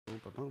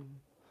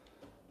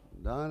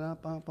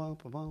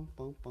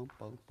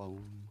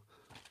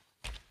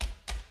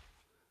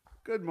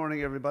Good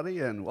morning, everybody,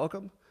 and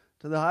welcome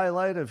to the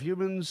highlight of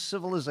human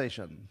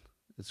civilization.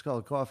 It's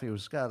called Coffee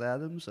with Scott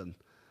Adams, and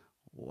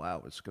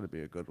wow, it's going to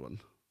be a good one.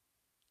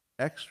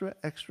 Extra,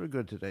 extra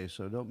good today,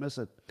 so don't miss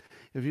it.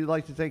 If you'd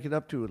like to take it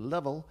up to a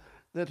level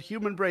that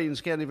human brains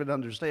can't even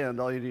understand,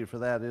 all you need for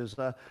that is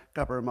a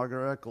copper, a mug,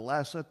 or a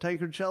glass, a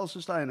tankard, chalice,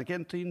 a stein, a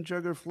canteen,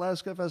 jug, or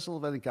flask, a vessel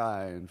of any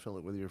kind. Fill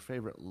it with your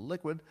favorite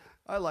liquid.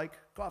 I like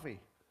coffee.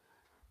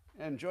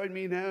 And join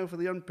me now for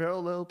the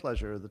unparalleled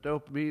pleasure, the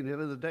dopamine hit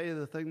of the day,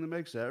 the thing that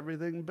makes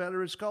everything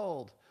better. It's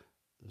called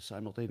the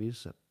simultaneous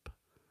sip.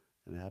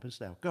 And it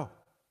happens now. Go.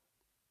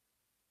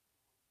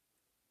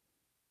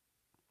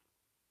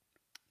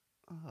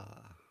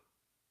 Ah,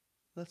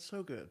 that's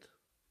so good.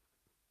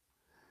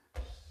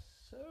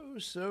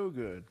 So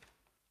good.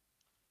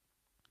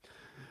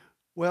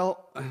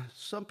 Well,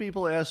 some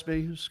people ask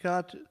me,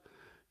 Scott,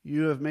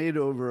 you have made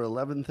over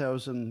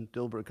 11,000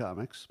 Dilbert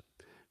comics.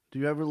 Do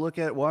you ever look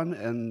at one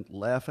and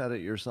laugh at it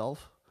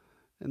yourself?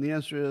 And the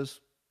answer is,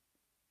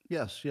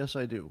 yes,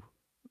 I do.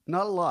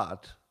 Not a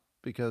lot,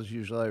 because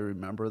usually I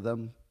remember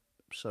them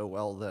so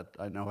well that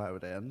I know how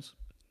it ends.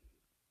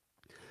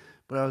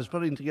 But I was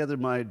putting together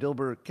my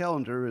Dilbert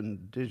calendar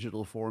in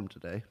digital form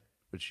today,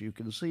 which you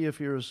can see if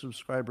you're a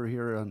subscriber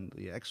here on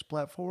the X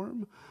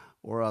platform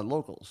or on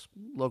Locals.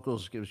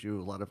 Locals gives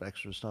you a lot of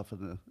extra stuff,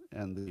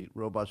 and the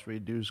Robots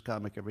Read News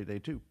comic every day,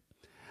 too.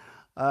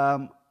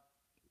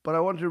 But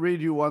I wanted to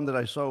read you one that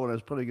I saw when I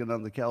was putting it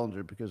on the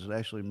calendar because it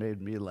actually made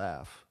me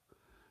laugh.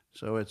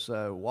 So it's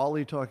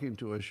Wally talking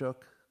to Ashok,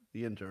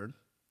 the intern,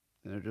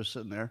 and they're just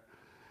sitting there.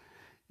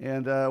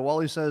 And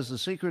Wally says, the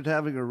secret to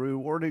having a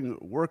rewarding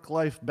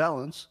work-life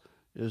balance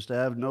is to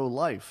have no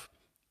life.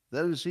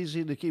 Then it's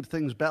easy to keep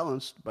things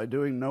balanced by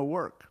doing no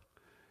work.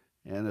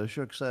 And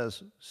Ashok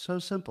says, so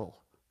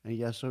simple, and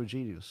yet so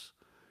genius.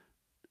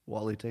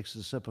 Wally takes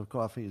a sip of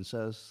coffee and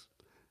says,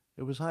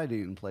 it was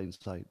hiding in plain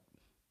sight.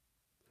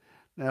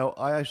 Now,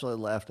 I actually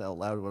laughed out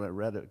loud when I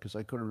read it because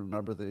I couldn't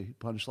remember the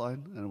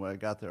punchline. And when I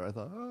got there, I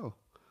thought, oh,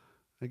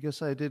 I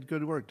guess I did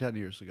good work 10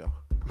 years ago.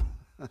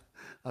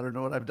 I don't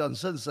know what I've done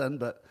since then,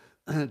 but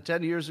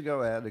 10 years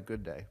ago, I had a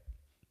good day.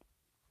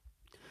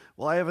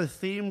 Well, I have a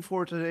theme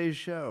for today's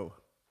show.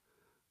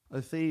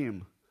 A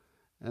theme.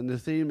 And the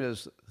theme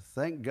is,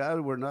 thank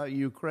God we're not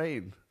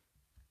Ukraine.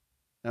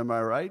 Am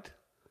I right?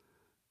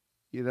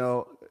 You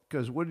know,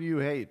 because wouldn't you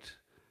hate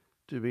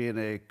to be in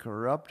a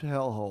corrupt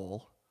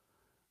hellhole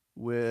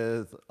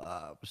with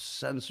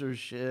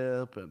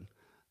censorship and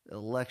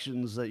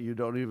elections that you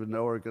don't even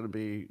know are going to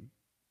be,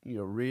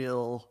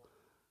 real.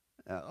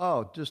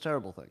 Just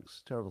terrible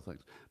things.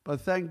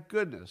 But thank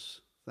goodness,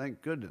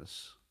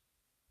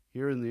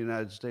 here in the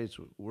United States,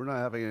 we're not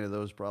having any of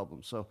those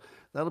problems. So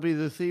that'll be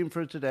the theme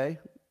for today.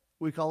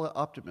 We call it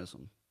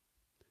optimism.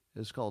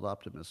 It's called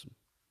optimism.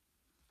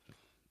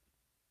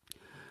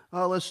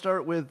 Let's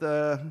start with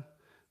the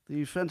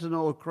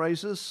fentanyl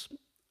crisis.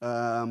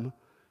 Well,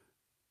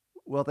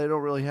 they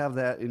don't really have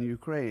that in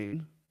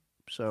Ukraine.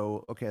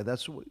 So, okay,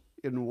 that's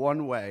in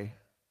one way,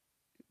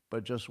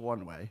 but just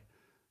one way.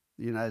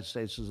 The United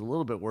States is a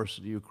little bit worse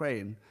than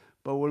Ukraine.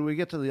 But when we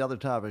get to the other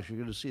topics, you're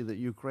going to see that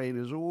Ukraine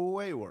is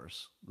way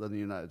worse than the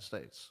United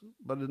States.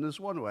 But in this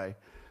one way,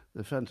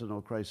 the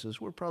fentanyl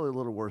crisis, we're probably a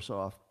little worse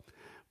off.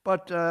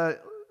 But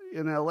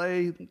in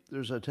L.A.,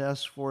 there's a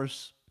task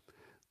force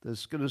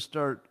that's going to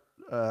start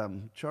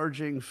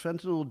charging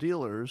fentanyl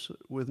dealers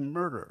with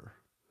murder.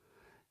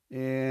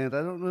 And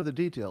I don't know the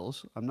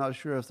details. I'm not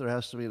sure if there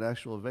has to be an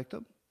actual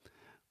victim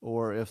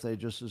or if they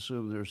just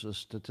assume there's a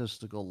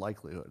statistical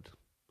likelihood.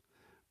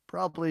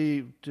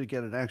 Probably to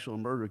get an actual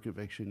murder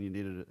conviction, you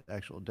need an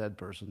actual dead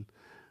person.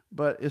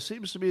 But it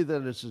seems to me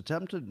that it's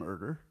attempted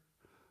murder,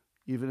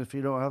 even if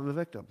you don't have a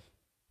victim.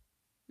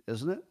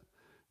 Isn't it?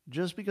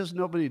 Just because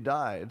nobody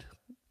died,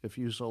 if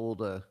you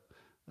sold a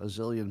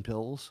zillion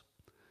pills,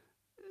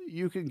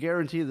 you can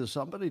guarantee that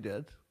somebody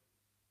did.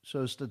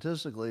 So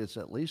statistically, it's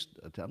at least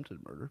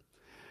attempted murder.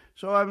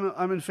 So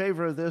I'm in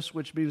favor of this,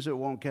 which means it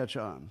won't catch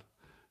on.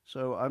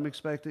 So I'm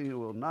expecting it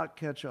will not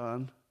catch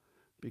on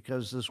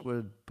because this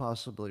would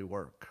possibly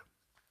work.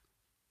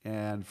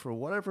 And for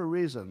whatever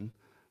reason,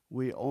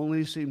 we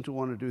only seem to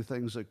want to do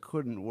things that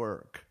couldn't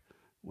work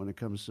when it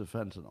comes to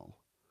fentanyl.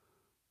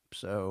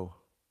 So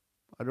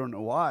I don't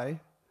know why.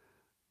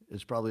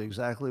 It's probably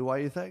exactly why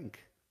you think.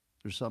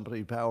 There's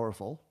somebody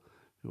powerful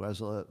who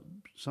has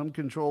some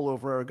control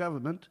over our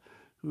government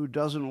who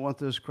doesn't want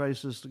this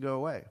crisis to go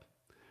away.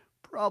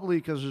 Probably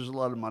because there's a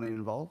lot of money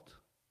involved,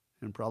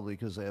 and probably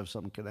because they have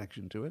some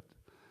connection to it,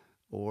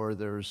 or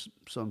there's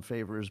some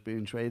favors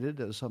being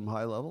traded at some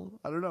high level.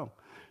 I don't know.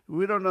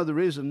 We don't know the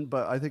reason,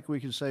 but I think we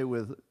can say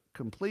with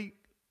complete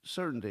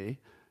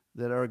certainty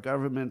that our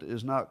government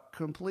is not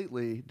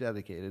completely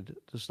dedicated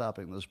to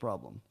stopping this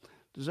problem.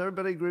 Does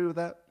everybody agree with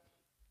that?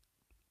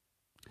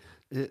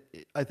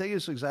 I think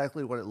it's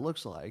exactly what it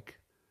looks like.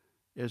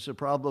 It's a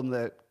problem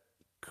that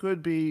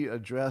could be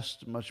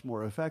addressed much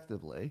more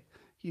effectively.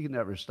 You can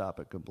never stop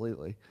it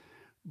completely.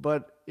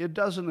 But it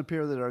doesn't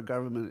appear that our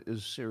government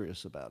is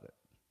serious about it.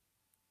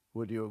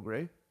 Would you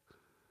agree?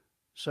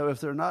 So if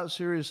they're not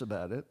serious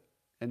about it,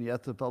 and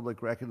yet the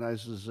public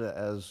recognizes it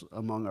as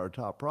among our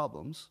top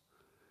problems,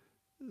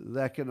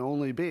 that can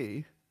only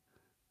be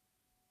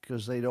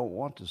because they don't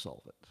want to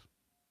solve it.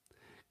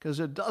 Because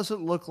it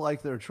doesn't look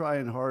like they're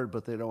trying hard,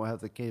 but they don't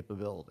have the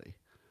capability.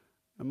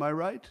 Am I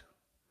right?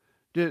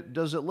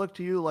 Does it look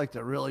to you like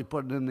they're really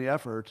putting in the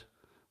effort?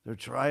 They're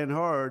trying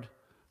hard,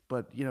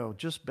 but,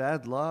 just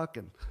bad luck,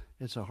 and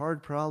it's a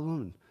hard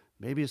problem, and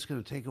maybe it's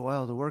going to take a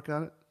while to work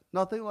on it?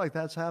 Nothing like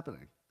that's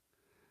happening.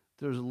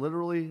 There's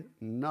literally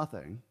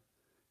nothing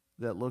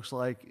that looks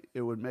like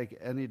it would make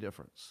any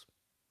difference.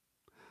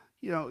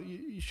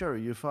 Sure,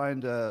 you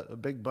find a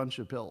big bunch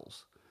of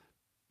pills.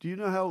 Do you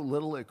know how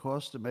little it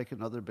costs to make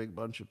another big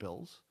bunch of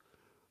pills?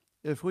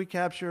 If we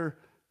capture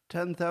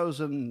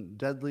 10,000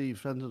 deadly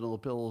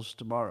fentanyl pills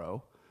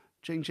tomorrow,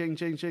 ching, ching,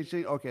 ching, ching,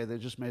 ching, okay, they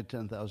just made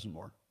 10,000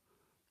 more.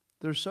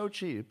 They're so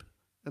cheap,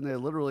 and they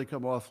literally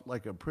come off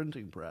like a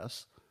printing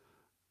press.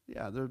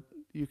 Yeah,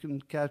 you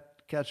can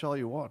catch all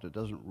you want. It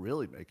doesn't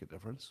really make a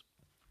difference.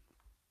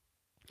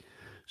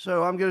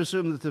 So I'm going to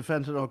assume that the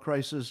fentanyl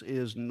crisis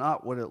is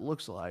not what it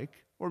looks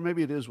like, or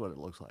maybe it is what it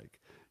looks like,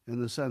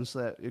 in the sense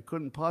that it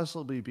couldn't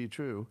possibly be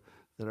true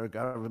that our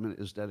government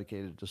is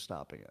dedicated to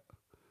stopping it.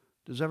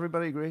 Does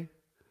everybody agree?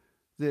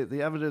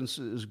 The evidence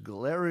is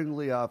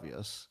glaringly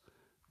obvious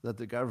that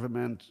the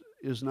government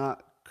is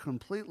not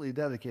completely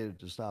dedicated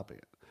to stopping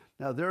it.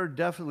 Now, there are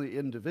definitely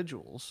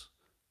individuals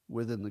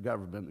within the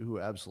government who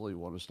absolutely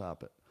want to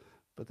stop it,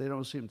 but they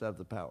don't seem to have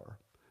the power.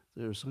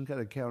 There's some kind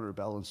of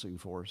counterbalancing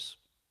force.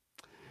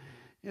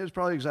 It's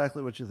probably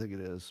exactly what you think it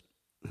is.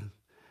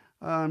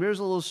 Here's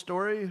a little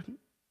story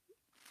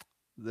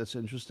that's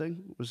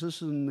interesting. Was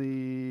this in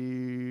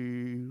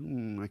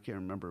the, I can't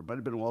remember. It might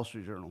have been Wall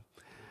Street Journal.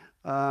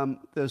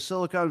 The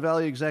Silicon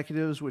Valley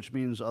executives, which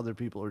means other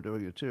people are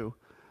doing it too,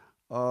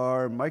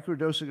 are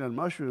microdosing on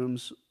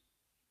mushrooms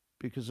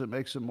because it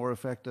makes them more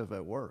effective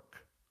at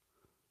work.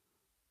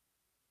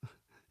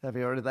 Have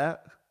you heard of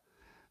that?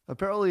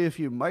 Apparently, if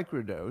you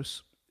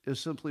microdose, it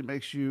simply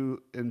makes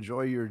you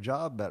enjoy your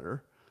job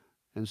better,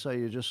 and so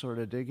you just sort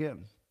of dig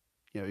in.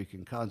 You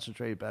can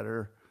concentrate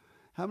better.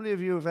 How many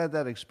of you have had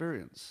that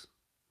experience?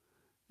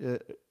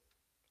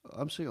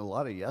 I'm seeing a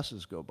lot of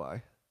yeses go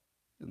by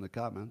in the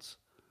comments.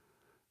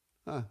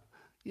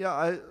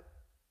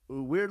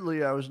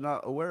 Weirdly, I was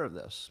not aware of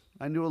this.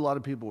 I knew a lot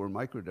of people were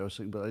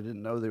microdosing, but I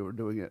didn't know they were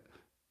doing it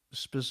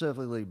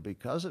specifically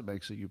because it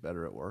makes you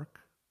better at work.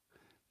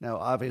 Now,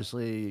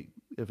 obviously,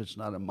 if it's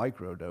not a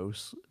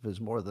microdose, if it's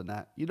more than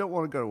that, you don't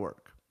want to go to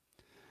work.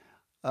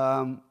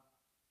 All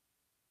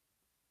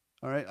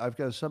right, I've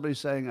got somebody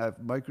saying I've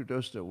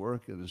microdosed at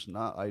work and it's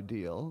not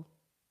ideal.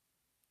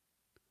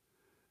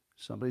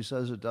 Somebody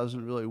says it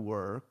doesn't really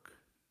work.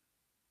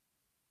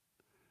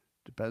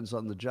 Depends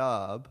on the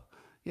job.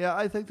 Yeah,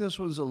 I think this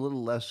one's a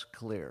little less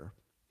clear.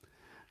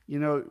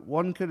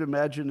 One could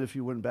imagine if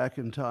you went back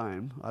in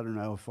time, I don't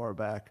know how far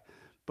back,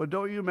 but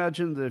don't you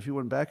imagine that if you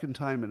went back in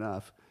time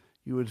enough,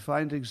 you would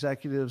find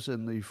executives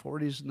in the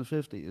 40s and the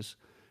 50s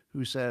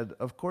who said,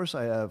 of course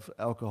I have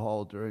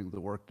alcohol during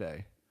the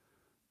workday.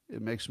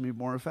 It makes me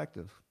more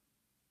effective.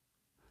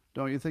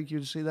 Don't you think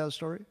you'd see that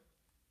story?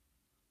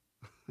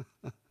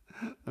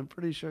 I'm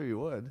pretty sure you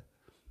would.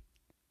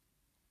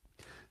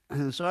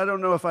 And so I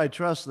don't know if I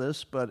trust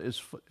this, but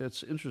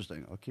it's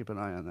interesting. I'll keep an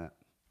eye on that.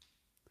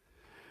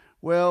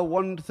 Well,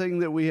 one thing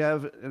that we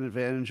have an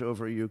advantage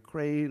over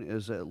Ukraine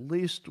is at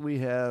least we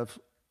have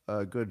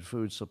a good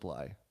food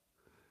supply.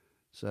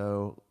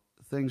 So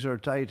things are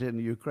tight in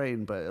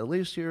Ukraine, but at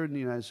least here in the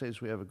United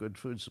States we have a good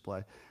food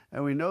supply.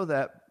 And we know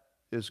that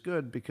is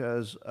good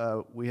because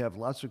we have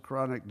lots of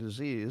chronic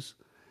disease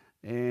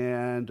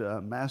and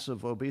a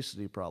massive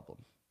obesity problem.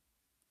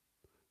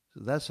 So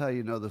that's how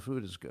you know the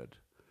food is good.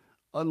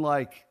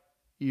 Unlike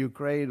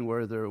Ukraine,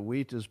 where their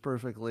wheat is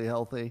perfectly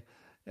healthy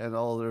and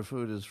all their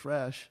food is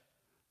fresh,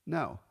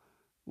 no,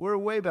 we're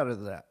way better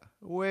than that.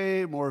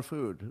 Way more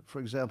food.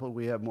 For example,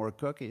 we have more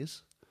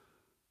cookies.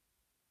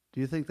 Do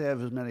you think they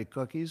have as many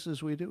cookies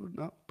as we do?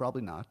 No,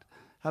 probably not.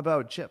 How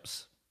about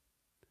chips?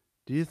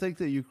 Do you think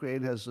that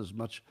Ukraine has as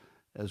much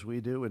as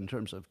we do in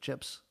terms of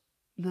chips?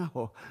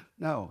 No,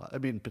 I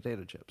mean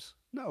potato chips.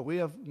 No, we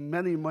have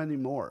many, many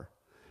more.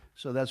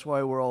 So that's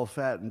why we're all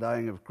fat and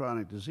dying of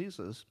chronic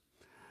diseases.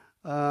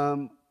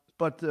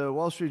 But the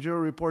Wall Street Journal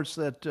reports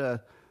that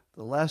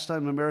the last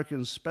time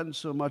Americans spent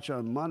so much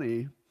on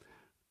money,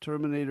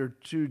 Terminator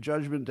 2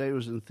 Judgment Day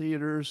was in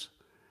theaters,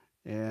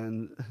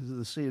 and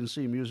the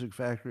CNC Music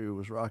Factory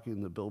was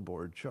rocking the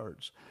Billboard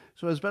charts.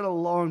 So it's been a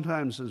long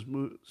time since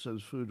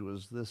food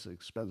was this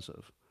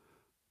expensive.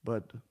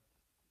 But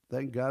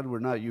thank God we're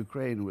not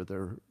Ukraine with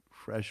their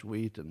fresh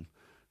wheat and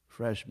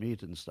fresh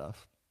meat and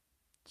stuff.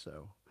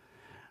 So,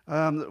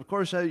 of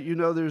course,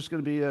 there's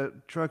going to be a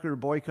trucker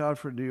boycott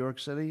for New York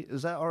City.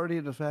 Is that already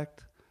in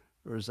effect,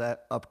 or is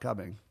that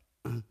upcoming?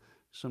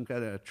 Some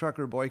kind of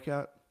trucker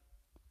boycott?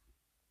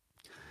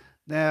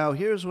 Now,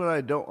 here's what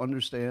I don't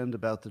understand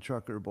about the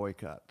trucker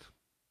boycott.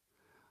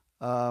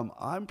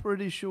 I'm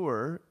pretty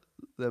sure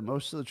that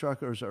most of the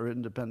truckers are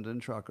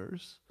independent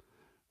truckers,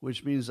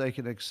 which means they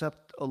can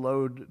accept a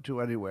load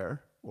to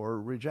anywhere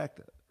or reject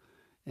it.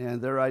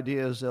 And their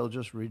idea is they'll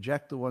just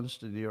reject the ones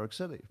to New York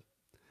City.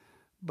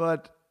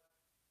 But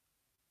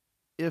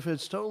if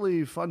it's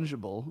totally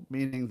fungible,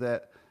 meaning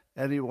that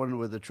anyone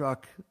with a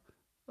truck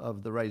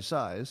of the right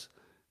size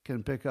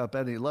can pick up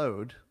any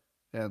load,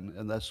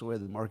 and that's the way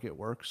the market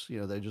works.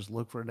 You know, they just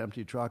look for an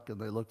empty truck and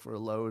they look for a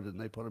load and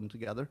they put them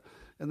together.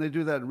 And they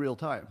do that in real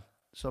time.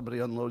 Somebody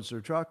unloads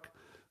their truck,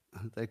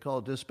 they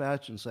call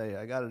dispatch and say,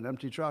 I got an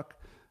empty truck,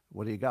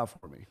 what do you got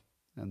for me?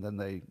 And then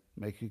they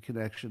make a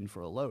connection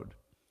for a load.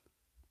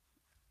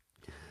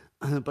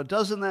 But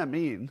doesn't that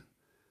mean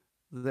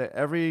that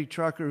every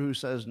trucker who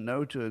says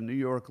no to a New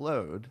York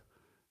load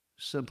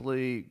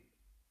simply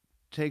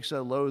takes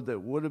a load that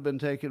would have been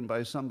taken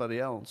by somebody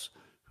else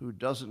who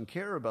doesn't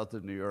care about the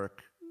New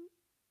York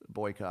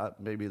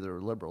boycott? Maybe they're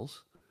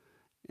liberals,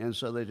 and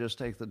so they just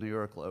take the New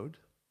York load?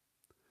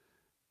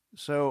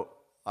 So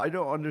I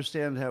don't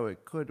understand how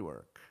it could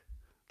work,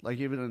 like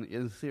even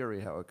in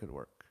theory how it could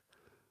work.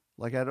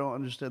 Like I don't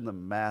understand the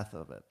math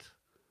of it.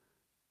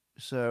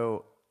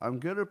 So I'm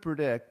going to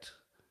predict,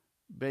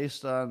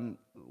 based on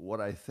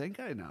what I think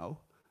I know,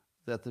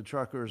 that the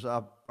truckers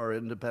are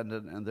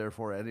independent and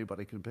therefore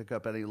anybody can pick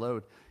up any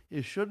load.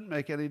 It shouldn't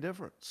make any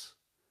difference.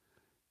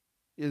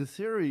 In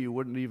theory, you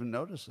wouldn't even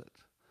notice it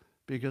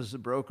because the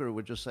broker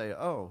would just say,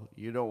 oh,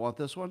 you don't want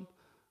this one?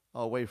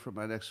 I'll wait for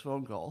my next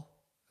phone call.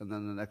 And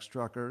then the next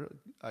trucker,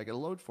 I get a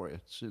load for you.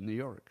 It's in New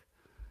York.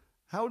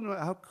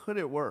 How could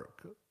it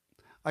work?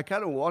 I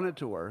kind of want it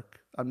to work.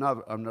 I'm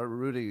not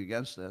rooting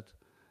against it.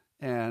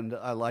 And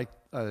I like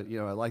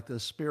the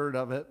spirit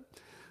of it.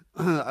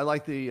 I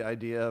like the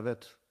idea of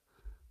it.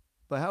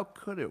 But how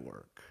could it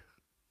work?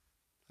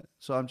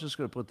 So I'm just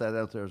going to put that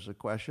out there as a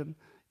question.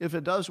 If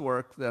it does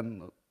work,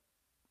 then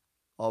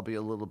I'll be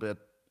a little bit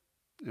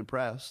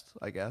impressed,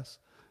 I guess.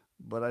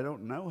 But I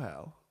don't know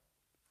how.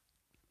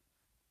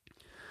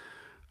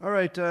 All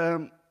right.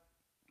 Don't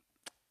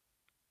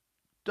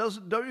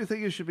you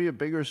think it should be a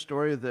bigger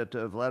story that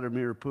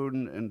Vladimir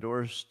Putin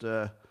endorsed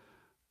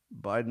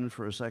Biden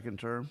for a second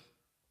term?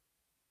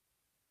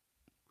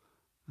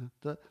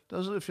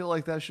 Doesn't it feel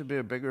like that should be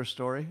a bigger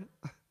story?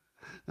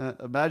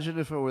 Imagine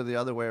if it were the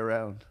other way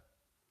around.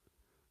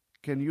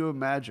 Can you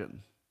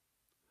imagine?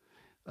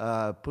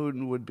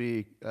 Putin would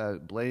be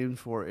blamed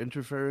for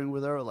interfering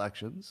with our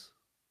elections,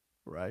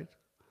 right?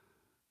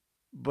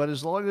 But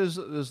as long as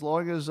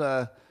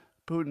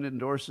Putin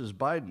endorses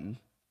Biden,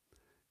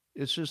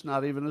 it's just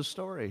not even a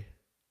story.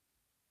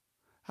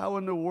 How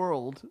in the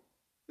world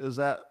is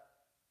that?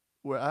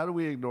 How do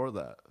we ignore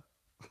that?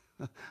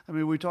 I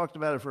mean, we talked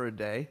about it for a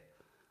day.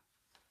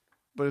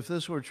 But if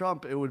this were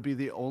Trump, it would be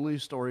the only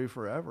story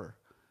forever.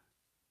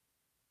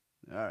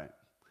 All right.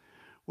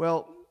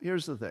 Well,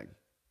 here's the thing.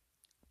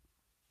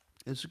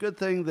 It's a good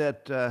thing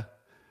that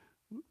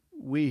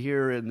we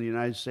here in the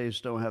United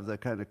States don't have the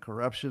kind of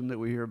corruption that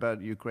we hear about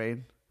in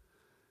Ukraine.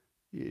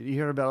 You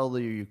hear about all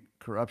the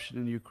corruption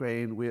in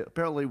Ukraine.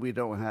 Apparently we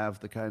don't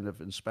have the kind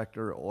of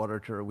inspector,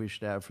 auditor we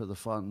should have for the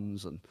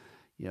funds. And,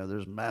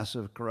 there's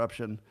massive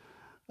corruption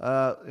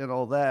and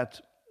all that.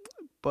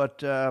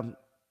 But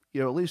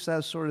at least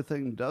that sort of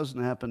thing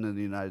doesn't happen in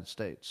the United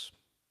States.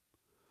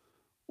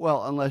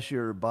 Well, unless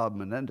you're Bob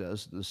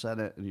Menendez in the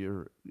Senate and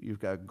you've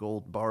got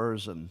gold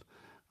bars and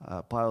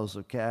piles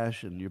of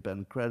cash and you've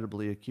been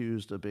credibly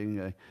accused of being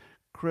a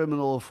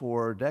criminal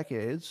for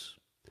decades,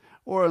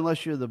 or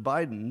unless you're the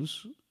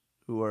Bidens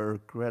who are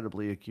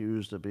credibly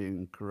accused of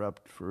being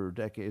corrupt for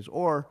decades,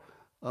 or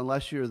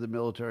unless you're the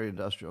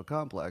military-industrial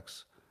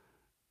complex,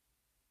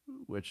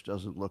 which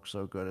doesn't look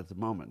so good at the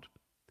moment.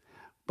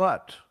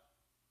 But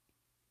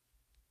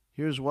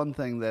here's one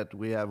thing that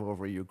we have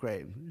over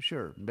Ukraine.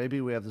 Sure,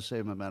 maybe we have the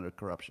same amount of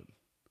corruption,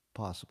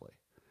 possibly.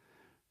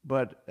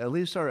 But at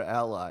least our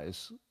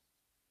allies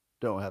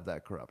don't have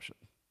that corruption.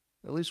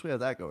 At least we have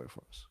that going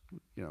for us.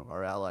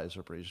 Our allies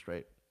are pretty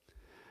straight.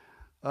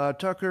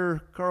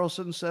 Tucker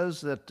Carlson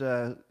says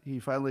that he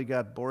finally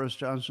got Boris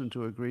Johnson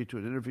to agree to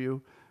an interview,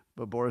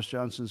 but Boris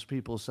Johnson's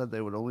people said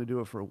they would only do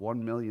it for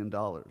 $1 million.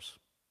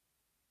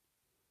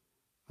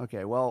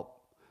 Okay,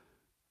 well,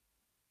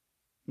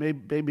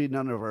 maybe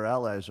none of our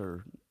allies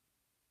are,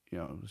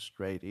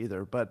 straight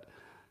either, but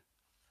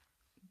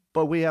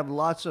we have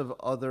lots of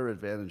other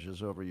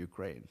advantages over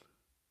Ukraine.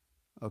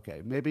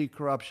 Okay, maybe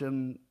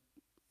corruption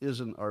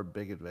isn't our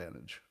big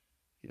advantage.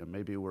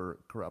 Maybe we're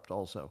corrupt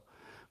also,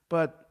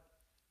 but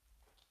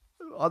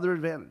other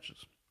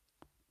advantages.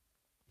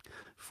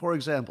 For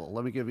example,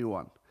 let me give you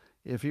one.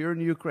 If you're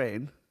in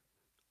Ukraine,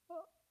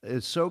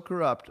 it's so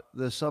corrupt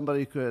that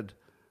somebody could,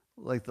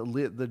 like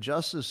the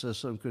justice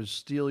system could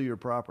steal your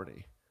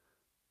property.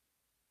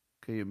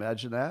 Can you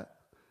imagine that?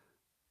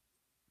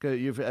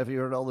 Have you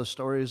heard all the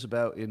stories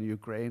about in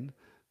Ukraine,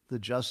 the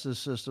justice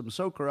system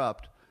so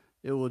corrupt,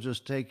 it will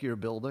just take your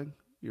building,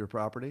 your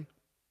property?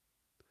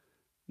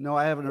 No,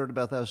 I haven't heard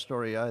about that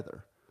story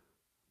either.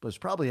 But it's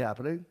probably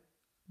happening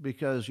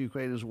because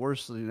Ukraine is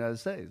worse than the United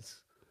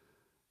States.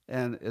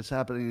 and it's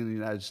happening in the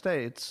United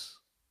States,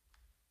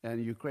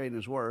 and Ukraine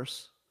is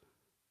worse.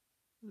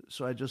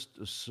 So I just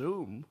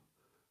assume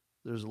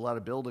there's a lot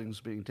of buildings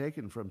being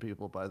taken from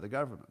people by the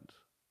government.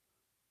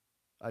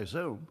 I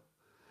assume.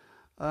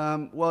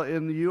 Well,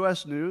 in the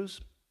U.S.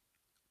 news,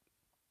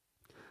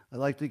 I'd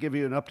like to give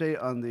you an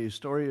update on the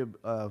story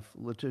of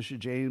Letitia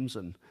James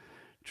and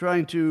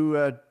trying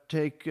to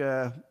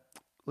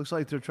looks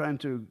like they're trying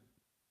to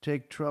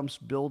take Trump's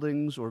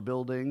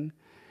building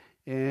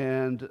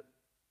and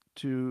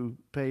to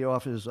pay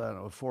off his,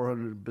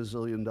 $400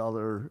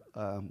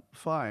 bazillion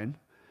fine,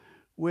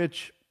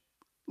 which,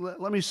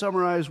 let me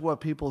summarize what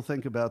people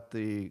think about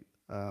the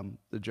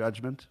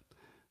judgment.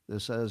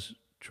 This says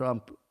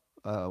Trump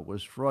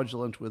was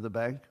fraudulent with the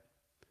bank.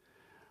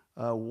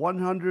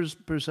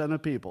 100%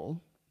 of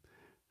people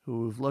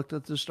who've looked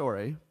at the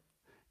story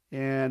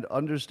and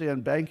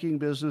understand banking,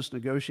 business,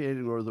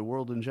 negotiating, or the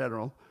world in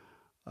general,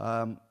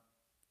 the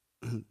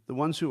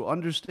ones who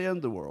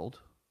understand the world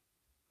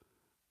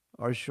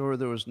are sure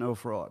there was no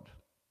fraud.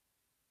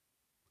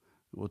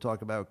 We'll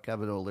talk about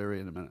Kevin O'Leary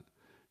in a minute.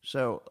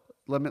 So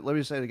let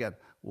me say it again.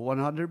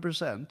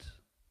 100%,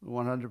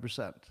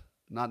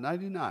 not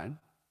 99,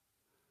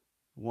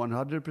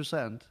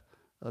 100%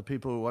 of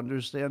people who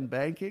understand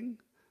banking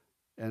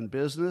and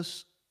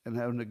business and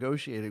how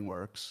negotiating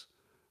works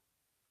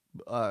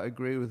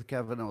agree with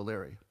Kevin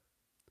O'Leary.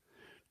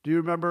 Do you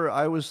remember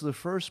I was the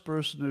first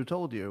person who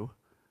told you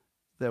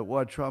that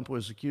what Trump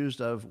was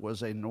accused of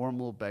was a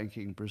normal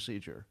banking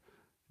procedure?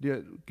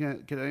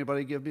 Can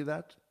anybody give me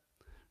that?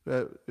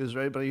 Is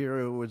there anybody here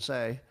who would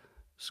say,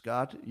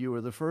 Scott, you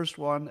were the first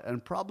one,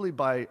 and probably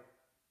by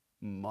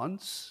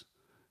months?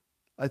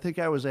 I think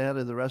I was ahead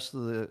of the rest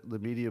of the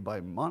media by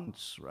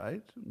months,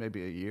 right?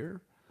 Maybe a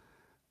year.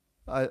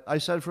 I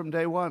said from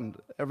day one,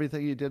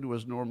 everything he did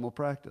was normal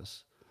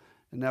practice.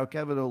 And now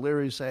Kevin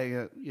O'Leary's saying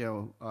it,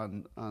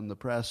 on the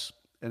press,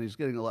 and he's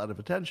getting a lot of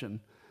attention,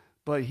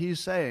 but he's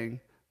saying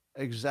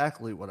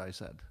exactly what I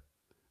said.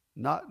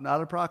 Not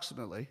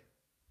approximately,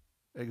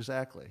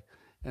 exactly.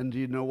 And do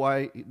you know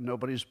why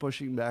nobody's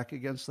pushing back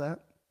against that?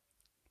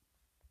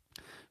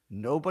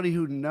 Nobody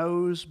who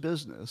knows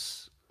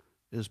business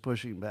is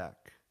pushing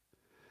back.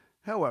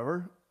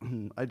 However,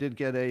 I did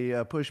get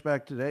a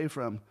pushback today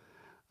from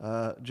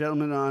a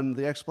gentleman on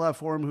the X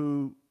platform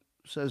who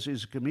says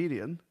he's a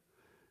comedian,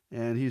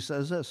 and he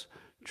says this: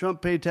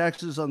 Trump paid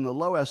taxes on the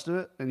low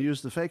estimate and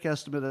used the fake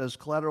estimate as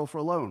collateral for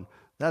a loan.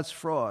 That's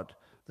fraud.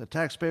 The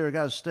taxpayer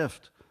got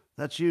stiffed.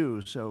 That's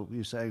you. So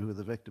he's saying who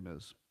the victim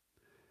is.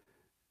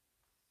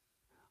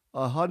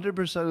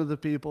 100% of the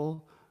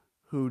people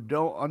who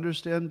don't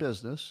understand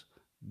business,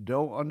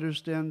 don't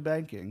understand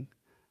banking,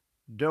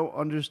 don't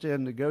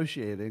understand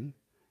negotiating,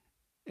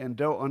 and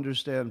don't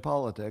understand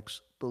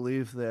politics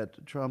believe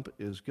that Trump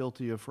is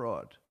guilty of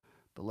fraud.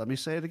 But let me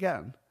say it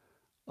again.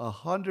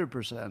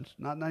 100%,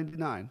 not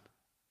 99,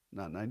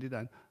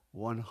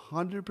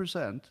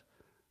 100%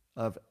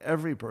 of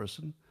every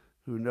person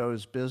who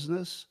knows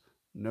business,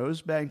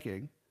 knows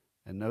banking,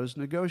 and knows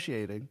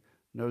negotiating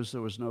knows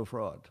there was no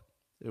fraud.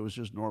 It was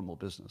just normal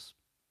business.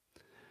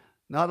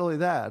 Not only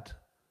that,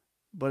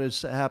 but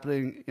it's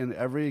happening in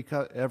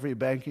every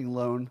banking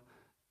loan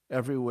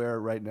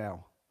everywhere right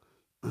now.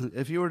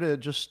 If you were to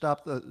just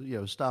stop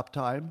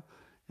time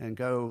and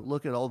go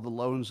look at all the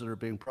loans that are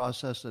being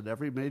processed at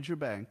every major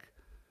bank,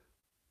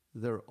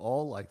 they're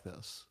all like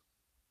this.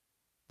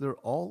 They're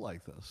all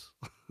like this.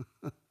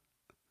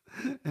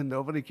 And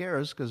nobody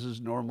cares because it's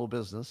normal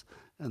business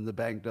and the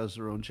bank does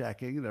their own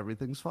checking and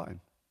everything's fine.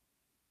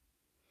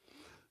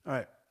 All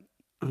right.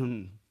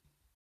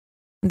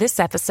 This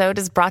episode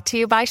is brought to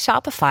you by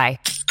Shopify.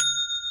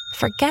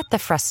 Forget the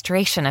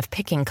frustration of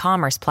picking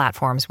commerce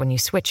platforms when you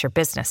switch your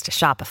business to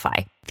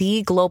Shopify,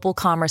 the global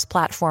commerce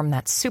platform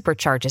that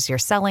supercharges your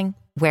selling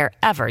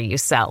wherever you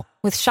sell.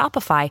 With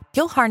Shopify,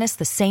 you'll harness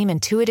the same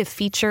intuitive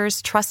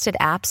features, trusted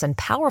apps, and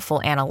powerful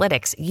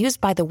analytics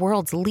used by the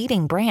world's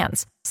leading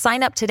brands.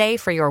 Sign up today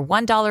for your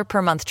 $1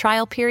 per month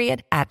trial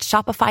period at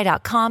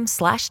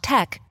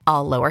shopify.com/tech,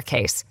 all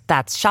lowercase.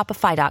 That's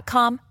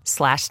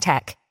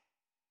shopify.com/tech.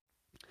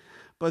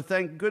 But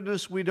thank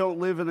goodness we don't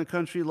live in a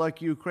country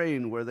like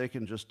Ukraine where they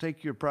can just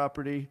take your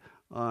property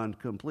on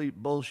complete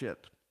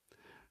bullshit.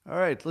 All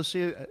right, let's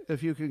see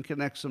if you can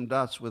connect some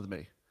dots with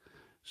me.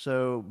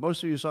 So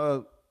most of you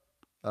saw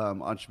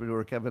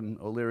entrepreneur Kevin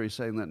O'Leary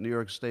saying that New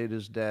York State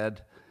is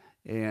dead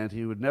and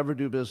he would never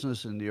do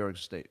business in New York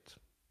State.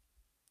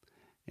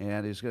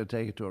 And he's going to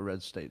take it to a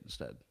red state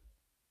instead.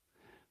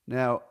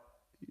 Now,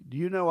 do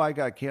you know I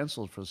got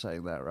canceled for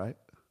saying that, right?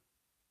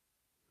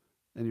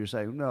 And you're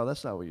saying, no,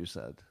 that's not what you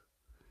said.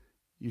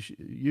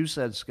 You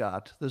said,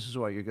 Scott, this is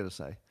what you're going to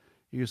say.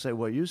 You say,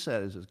 what you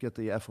said is get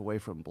the F away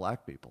from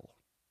black people.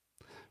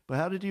 But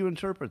how did you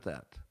interpret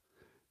that?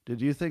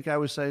 Did you think I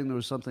was saying there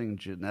was something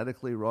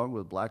genetically wrong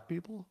with black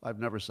people? I've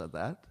never said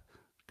that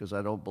because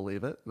I don't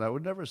believe it, and I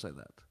would never say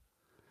that.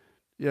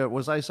 Yeah,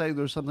 was I saying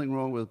there was something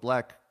wrong with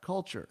black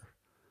culture?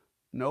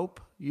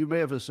 Nope. You may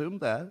have assumed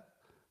that.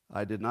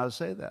 I did not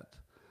say that.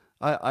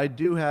 I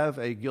do have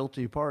a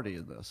guilty party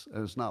in this,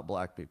 and it's not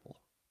black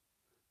people.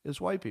 It's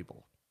white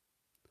people.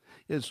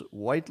 It's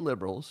white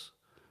liberals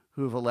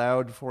who've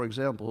allowed, for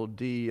example,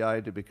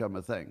 DEI to become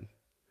a thing.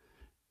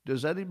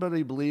 Does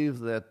anybody believe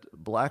that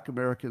black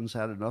Americans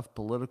had enough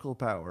political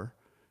power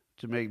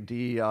to make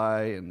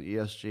DEI and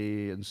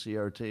ESG and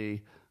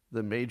CRT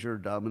the major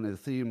dominant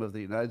theme of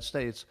the United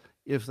States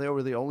if they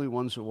were the only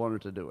ones who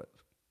wanted to do it?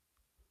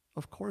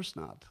 Of course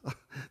not.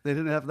 They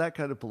didn't have that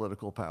kind of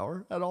political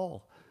power at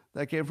all.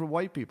 That came from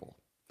white people.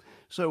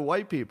 So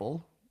white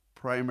people,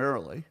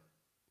 primarily,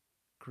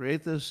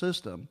 create this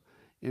system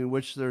in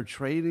which they're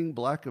training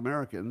black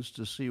Americans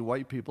to see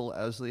white people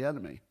as the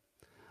enemy.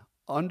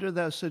 Under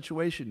that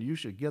situation, you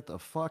should get the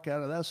fuck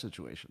out of that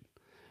situation.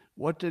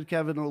 What did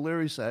Kevin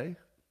O'Leary say?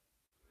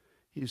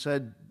 He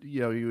said,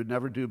 you would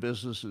never do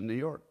business in New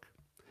York.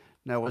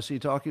 Now, was he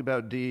talking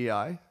about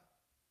DEI?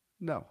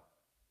 No.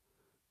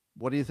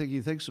 What do you think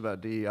he thinks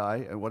about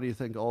DEI, and what do you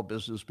think all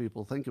business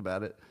people think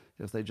about it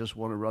if they just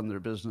want to run their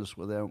business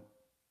without,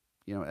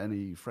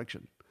 any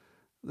friction?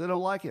 They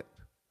don't like it.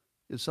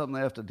 It's something they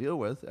have to deal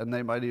with, and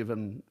they might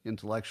even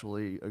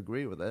intellectually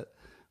agree with it,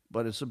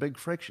 but it's a big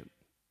friction.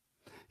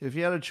 If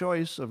you had a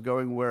choice of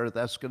going where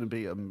that's going to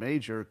be a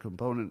major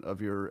component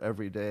of your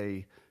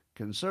everyday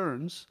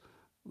concerns,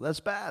 that's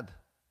bad.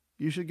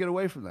 You should get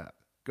away from that.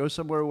 Go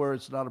somewhere where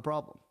it's not a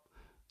problem,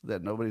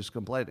 that nobody's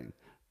complaining.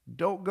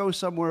 Don't go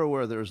somewhere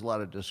where there's a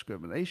lot of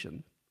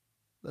discrimination.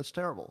 That's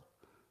terrible.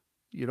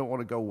 You don't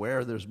want to go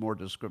where there's more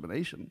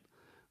discrimination,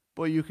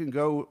 but you can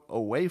go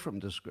away from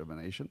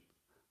discrimination.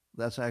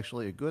 That's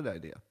actually a good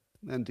idea.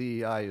 And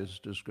DEI is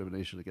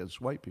discrimination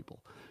against white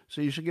people.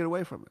 So you should get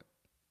away from it.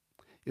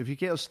 If you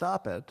can't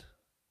stop it,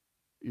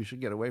 you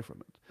should get away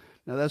from it.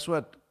 Now, that's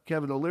what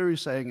Kevin O'Leary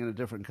is saying in a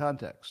different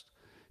context.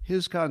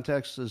 His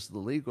context is the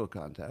legal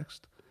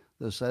context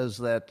that says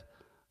that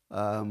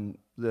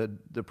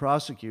the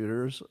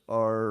prosecutors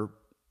are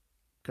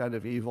kind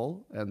of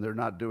evil and they're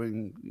not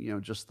doing,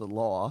 just the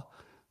law.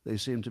 They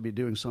seem to be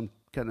doing some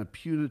kind of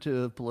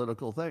punitive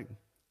political thing.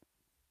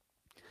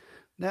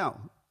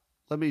 Now,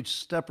 let me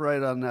step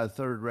right on that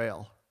third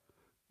rail.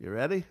 You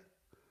ready?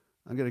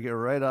 I'm going to get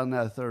right on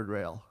that third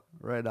rail,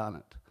 right on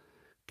it.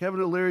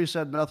 Kevin O'Leary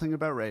said nothing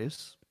about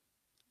race.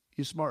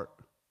 He's smart.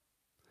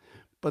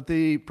 But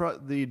the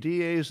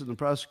DAs and the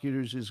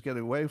prosecutors he's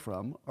getting away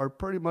from are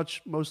pretty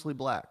much mostly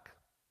black.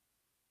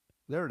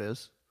 There it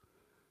is.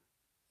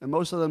 And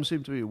most of them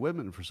seem to be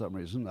women for some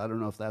reason. I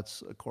don't know if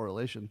that's a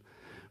correlation.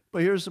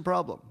 But here's the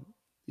problem.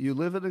 You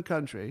live in a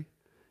country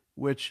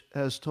which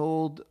has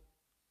told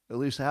at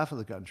least half of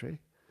the country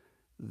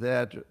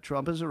that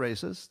Trump is a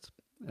racist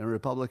and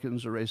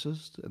Republicans are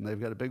racist and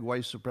they've got a big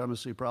white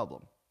supremacy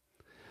problem.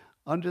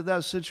 Under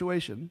that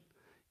situation,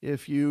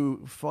 if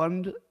you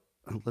fund,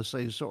 let's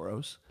say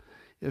Soros,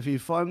 if he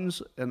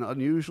funds an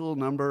unusual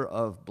number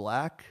of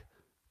black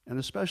and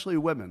especially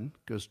women,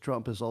 because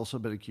Trump has also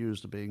been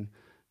accused of being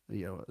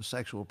a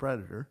sexual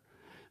predator.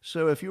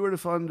 So if you were to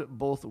fund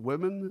both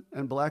women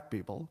and black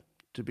people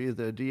to be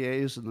the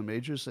DAs in the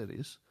major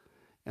cities,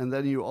 and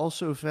then you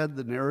also fed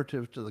the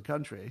narrative to the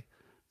country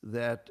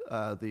that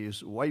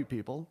these white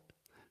people,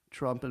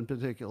 Trump in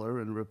particular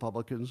and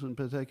Republicans in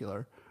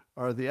particular,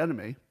 are the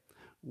enemy,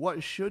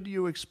 what should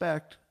you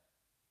expect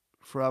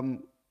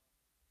from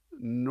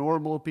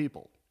normal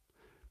people?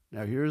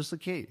 Now, here's the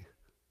key.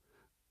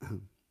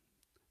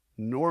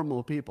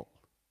 Normal people.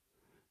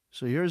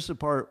 So here's the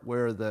part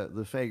where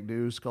the fake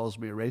news calls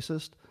me a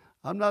racist.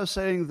 I'm not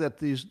saying that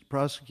these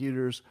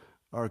prosecutors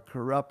are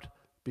corrupt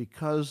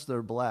because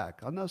they're black.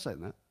 I'm not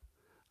saying that.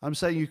 I'm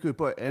saying you could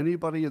put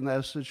anybody in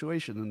that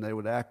situation and they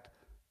would act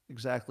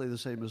exactly the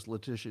same as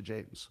Letitia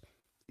James.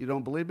 You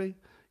don't believe me?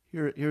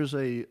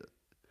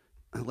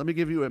 Let me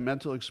give you a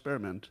mental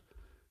experiment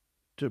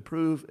to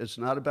prove it's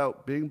not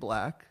about being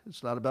black,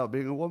 it's not about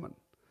being a woman.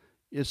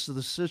 It's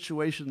the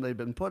situation they've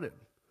been put in.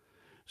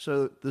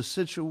 So the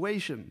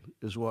situation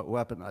is what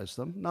weaponized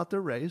them, not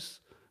their race,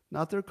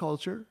 not their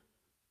culture,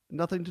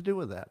 nothing to do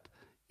with that.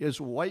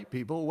 It's white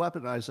people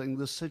weaponizing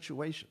the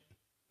situation.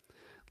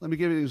 Let me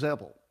give you an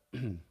example.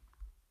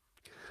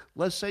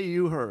 Let's say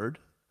you heard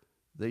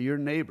that your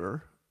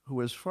neighbor,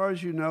 who as far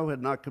as you know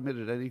had not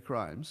committed any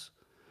crimes,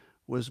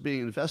 was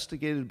being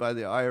investigated by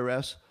the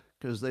IRS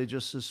because they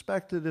just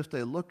suspected if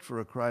they looked for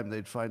a crime,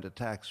 they'd find a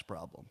tax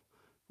problem.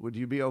 Would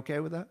you be okay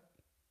with that?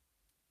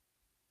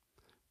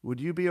 Would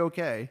you be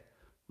okay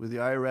with the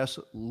IRS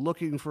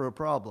looking for a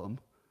problem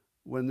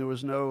when there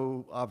was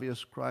no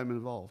obvious crime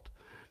involved?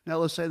 Now,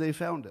 let's say they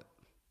found it.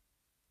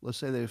 Let's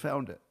say they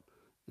found it,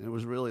 and it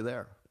was really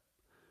there.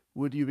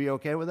 Would you be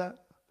okay with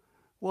that?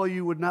 Well,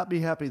 you would not be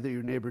happy that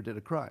your neighbor did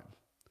a crime.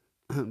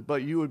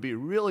 But you would be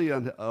really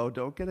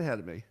don't get ahead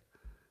of me.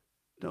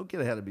 Don't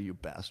get ahead of me, you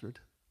bastard.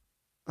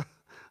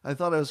 I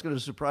thought I was going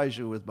to surprise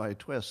you with my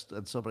twist,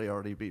 and somebody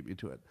already beat me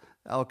to it.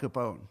 Al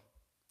Capone.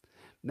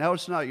 Now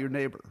it's not your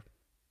neighbor.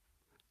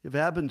 If it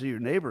happened to your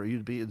neighbor,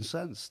 you'd be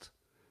incensed.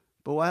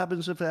 But what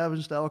happens if it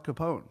happens to Al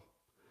Capone?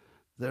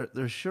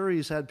 They're sure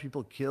he's had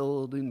people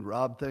killed and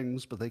robbed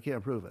things, but they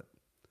can't prove it.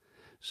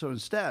 So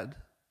instead,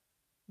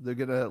 They're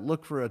going to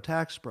look for a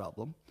tax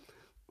problem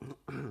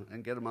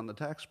and get them on the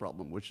tax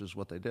problem, which is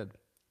what they did.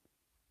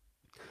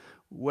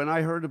 When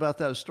I heard about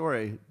that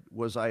story,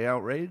 was I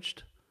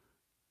outraged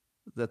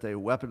that they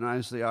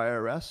weaponized the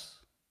IRS?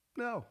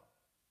 No,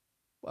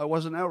 I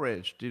wasn't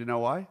outraged. Do you know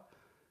why?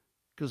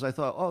 Because I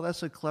thought, oh,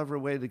 that's a clever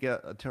way to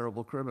get a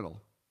terrible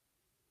criminal.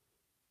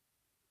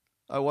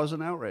 I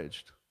wasn't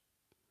outraged.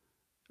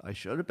 I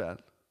should have been.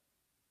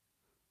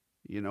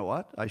 You know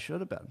what? I should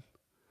have been.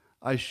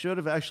 I should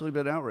have actually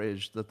been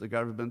outraged that the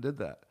government did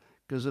that.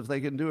 Because if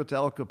they can do it to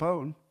Al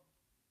Capone,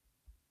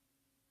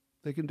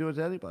 they can do it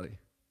to anybody.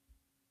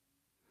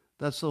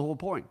 That's the whole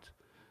point.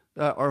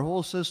 Our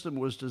whole system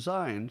was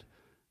designed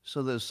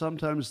so that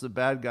sometimes the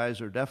bad guys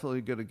are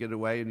definitely going to get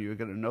away and you're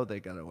going to know they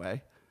got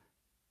away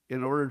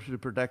in order to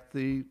protect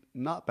the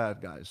not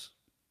bad guys.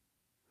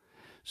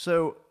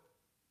 So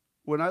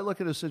when I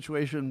look at a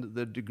situation,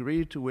 the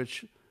degree to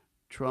which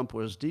Trump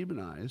was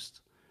demonized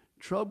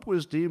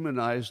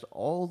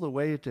all the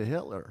way to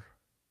Hitler.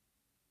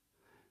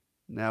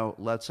 Now,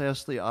 let's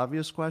ask the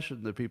obvious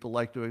question that people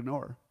like to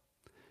ignore.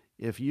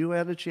 If you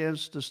had a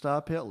chance to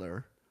stop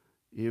Hitler,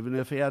 even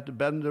if he had to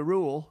bend the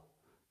rule,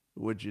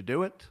 would you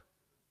do it?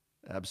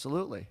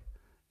 Absolutely.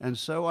 And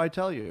so I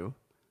tell you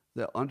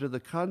that under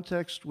the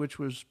context which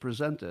was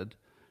presented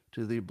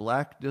to the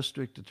black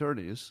district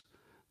attorneys,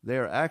 they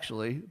are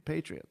actually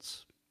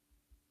patriots.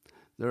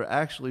 They're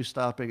actually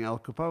stopping Al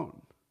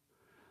Capone.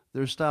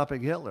 They're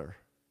stopping Hitler.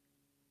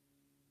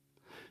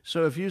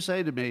 So if you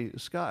say to me,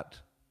 Scott,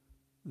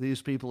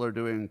 these people are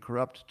doing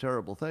corrupt,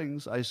 terrible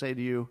things, I say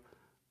to you,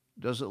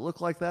 does it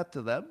look like that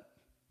to them?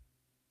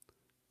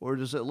 Or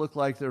does it look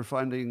like they're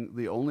finding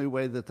the only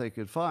way that they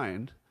could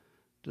find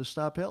to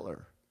stop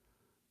Hitler?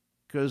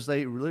 Because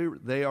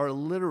they are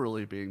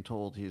literally being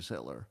told he's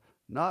Hitler.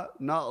 Not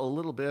a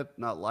little bit,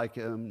 not like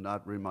him,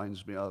 not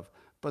reminds me of,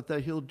 but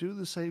that he'll do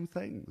the same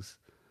things.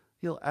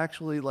 He'll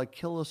actually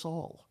kill us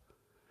all.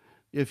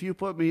 If you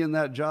put me in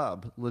that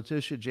job,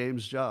 Letitia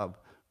James' job,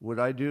 would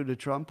I do to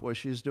Trump what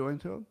she's doing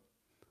to him?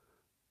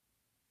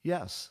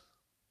 Yes.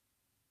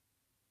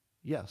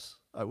 Yes,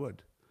 I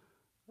would.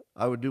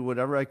 I would do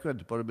whatever I could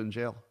to put him in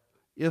jail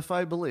if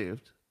I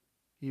believed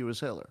he was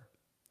Hitler.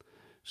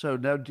 So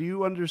now, do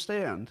you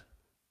understand?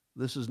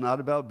 This is not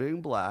about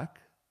being black.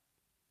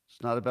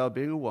 It's not about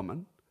being a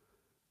woman.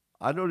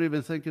 I don't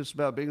even think it's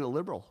about being a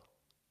liberal.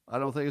 I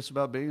don't think it's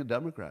about being a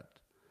Democrat.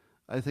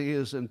 I think it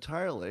is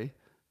entirely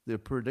the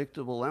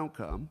predictable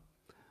outcome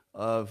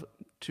of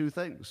two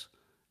things.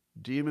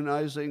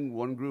 Demonizing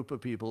one group of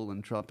people,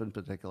 and Trump in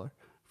particular,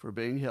 for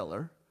being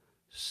Hitler,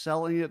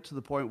 selling it to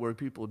the point where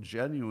people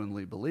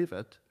genuinely believe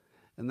it,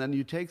 and then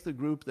you take the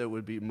group that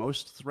would be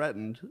most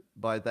threatened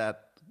by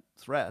that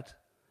threat,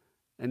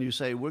 and you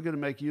say, we're going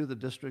to make you the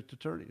district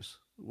attorneys.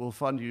 We'll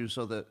fund you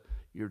so that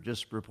you're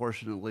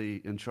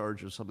disproportionately in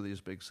charge of some of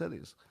these big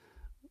cities.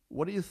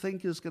 What do you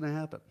think is going to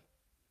happen?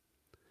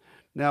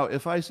 Now,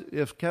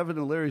 if Kevin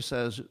O'Leary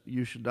says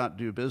you should not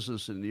do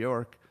business in New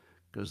York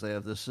because they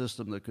have this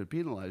system that could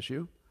penalize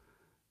you,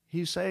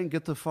 he's saying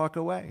get the fuck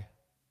away.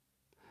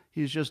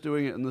 He's just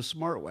doing it in the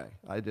smart way.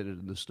 I did it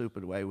in the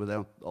stupid way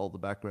without all the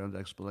background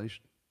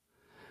explanation.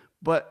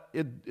 But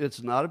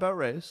it's not about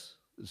race.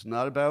 It's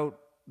not about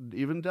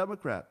even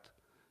Democrat.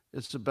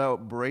 It's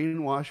about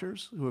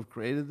brainwashers who have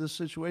created this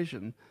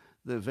situation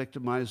that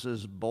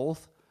victimizes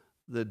both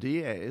the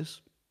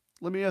DAs.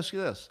 Let me ask you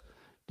this.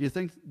 Do you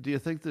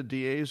think the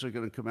DAs are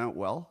going to come out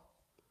well?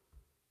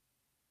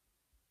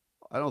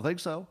 I don't think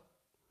so.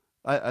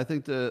 I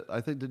think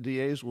the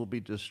DAs will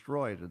be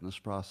destroyed in this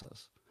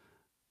process.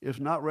 If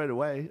not right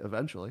away,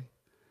 eventually,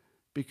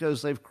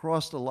 because they've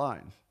crossed a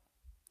line.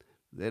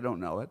 They don't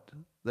know it.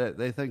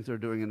 They think they're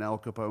doing an Al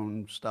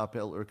Capone, Stop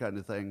Hitler kind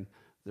of thing.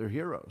 They're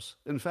heroes.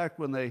 In fact,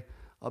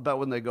 I'll bet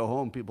when they go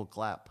home, people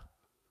clap.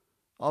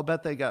 I'll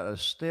bet they got a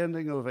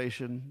standing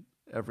ovation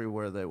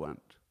everywhere they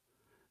went.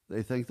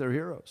 They think they're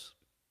heroes.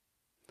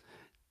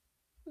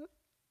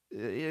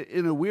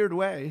 In a weird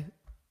way,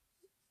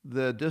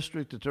 the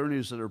district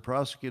attorneys that are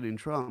prosecuting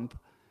Trump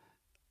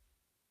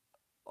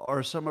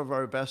are some of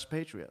our best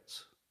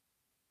patriots.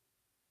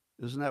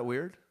 Isn't that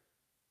weird?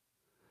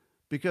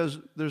 Because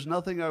there's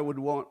nothing I would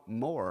want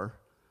more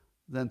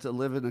than to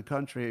live in a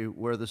country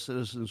where the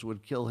citizens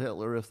would kill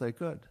Hitler if they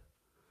could.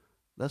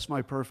 That's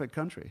my perfect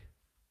country.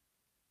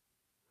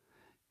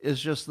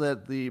 It's just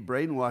that the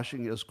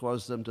brainwashing has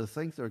caused them to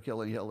think they're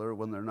killing Hitler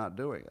when they're not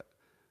doing it.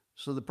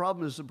 So the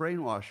problem is the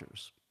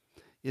brainwashers.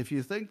 If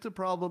you think the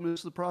problem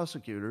is the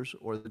prosecutors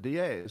or the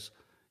DAs,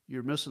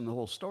 you're missing the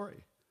whole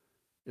story.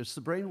 It's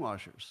the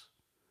brainwashers.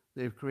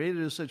 They've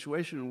created a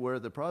situation where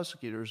the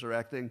prosecutors are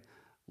acting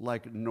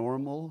like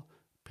normal,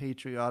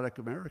 patriotic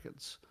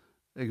Americans,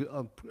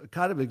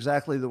 kind of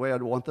exactly the way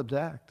I'd want them to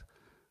act.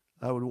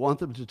 I would want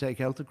them to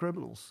take out the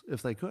criminals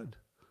if they could.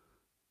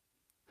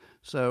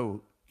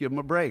 So give them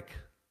a break.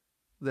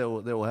 They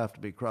will have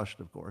to be crushed,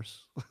 of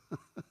course.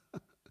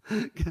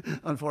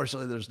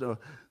 Unfortunately,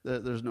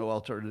 there's no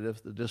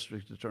alternative. The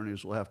district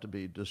attorneys will have to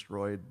be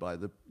destroyed by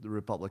the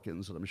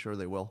Republicans, and I'm sure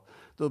they will.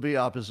 There'll be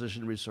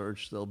opposition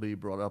research. They'll be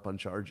brought up on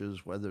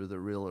charges, whether they're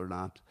real or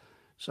not.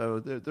 So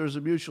there's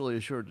a mutually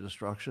assured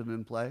destruction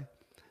in play.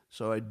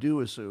 So I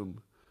do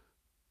assume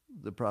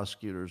the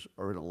prosecutors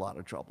are in a lot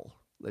of trouble.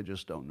 They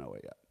just don't know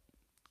it yet.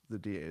 The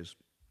DAs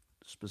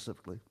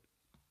specifically.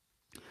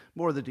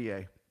 More the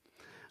DA.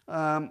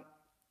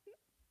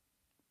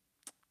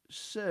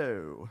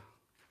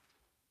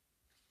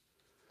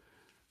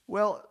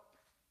 Well,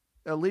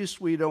 at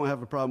least we don't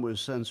have a problem with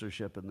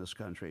censorship in this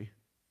country.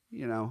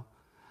 You know,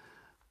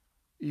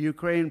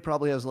 Ukraine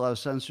probably has a lot of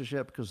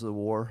censorship because of the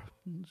war.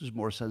 There's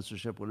more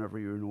censorship whenever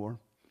you're in war.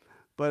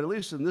 But at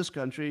least in this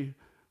country,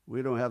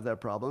 we don't have that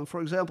problem.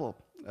 For example,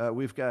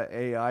 we've got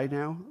AI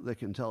now that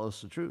can tell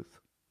us the truth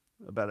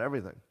about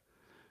everything.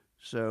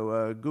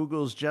 So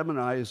Google's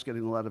Gemini is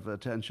getting a lot of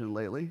attention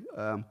lately.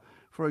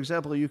 For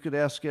example, you could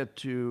ask it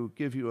to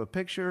give you a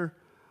picture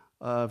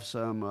of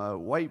some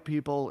white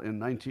people in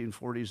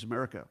 1940s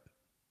America.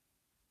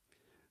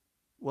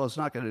 Well, it's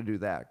not going to do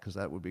that because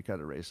that would be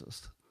kind of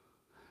racist.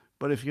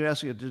 But if you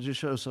ask it to just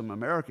show some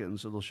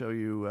Americans, it'll show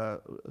you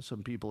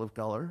some people of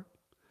color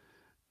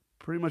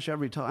pretty much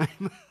every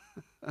time.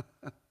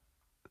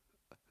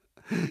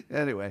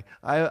 Anyway,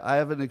 I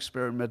haven't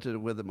experimented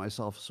with it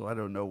myself, so I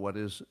don't know what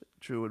is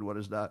true and what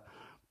is not.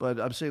 But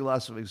I'm seeing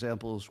lots of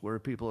examples where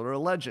people are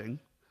alleging,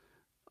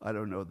 I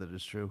don't know that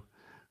it's true,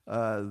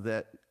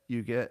 that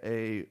you get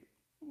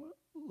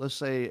let's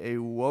say,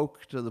 a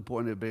woke to the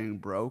point of being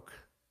broke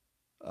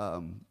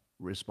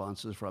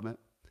responses from it.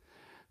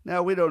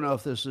 Now, we don't know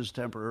if this is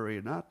temporary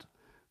or not,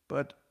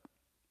 but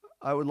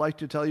I would like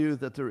to tell you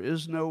that there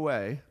is no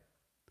way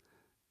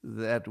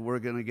that we're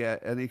going to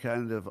get any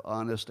kind of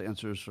honest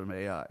answers from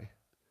AI.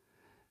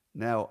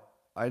 Now,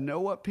 I know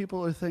what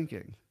people are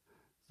thinking.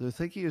 They're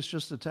thinking it's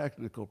just a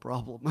technical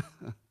problem.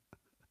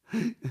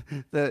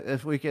 That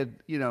if we could,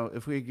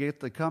 if we get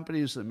the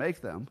companies that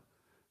make them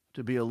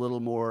to be a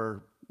little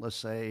more, let's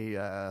say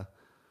a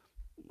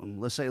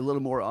little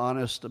more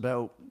honest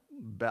about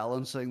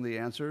balancing the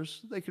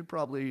answers, they could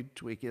probably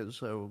tweak it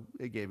so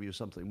it gave you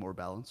something more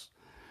balanced.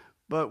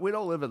 But we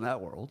don't live in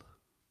that world.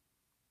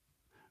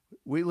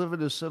 We live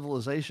in a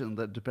civilization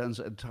that depends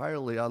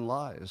entirely on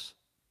lies.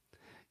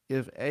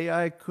 If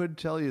AI could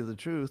tell you the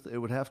truth, it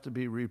would have to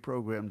be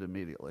reprogrammed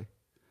immediately.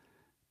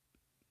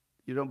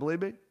 You don't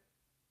believe me?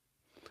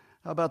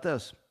 How about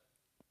this?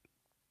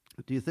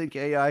 Do you think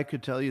AI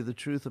could tell you the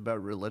truth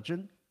about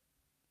religion?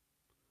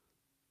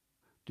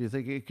 Do you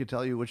think it could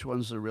tell you which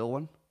one's the real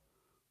one?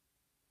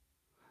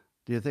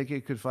 Do you think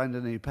it could find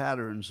any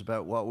patterns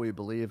about what we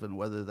believe and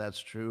whether that's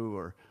true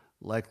or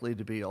likely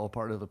to be all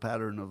part of a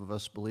pattern of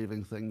us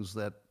believing things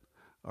that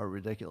are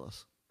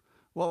ridiculous?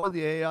 What would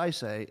the AI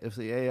say if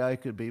the AI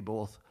could be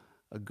both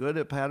a good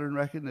at pattern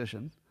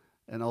recognition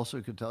and also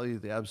could tell you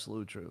the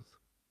absolute truth?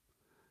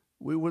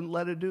 We wouldn't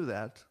let it do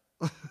that.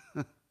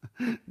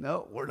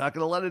 No, we're not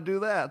going to let it do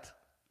that.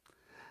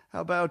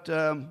 How about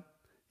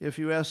if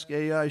you ask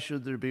AI,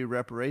 should there be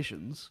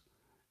reparations,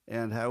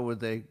 and how would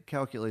they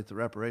calculate the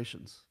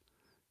reparations?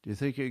 Do you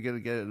think you're going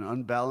to get an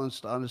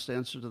unbalanced, honest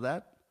answer to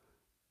that?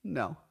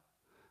 No.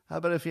 How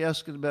about if you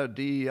ask it about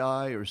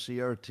DEI or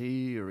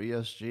CRT or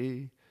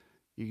ESG?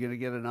 You going to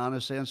get an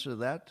honest answer to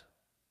that?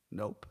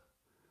 Nope.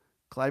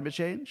 Climate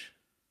change?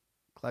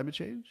 Climate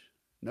change?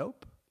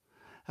 Nope.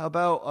 How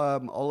about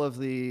all of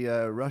the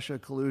Russia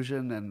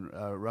collusion and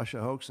Russia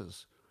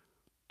hoaxes?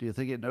 Do you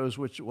think it knows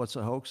what's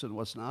a hoax and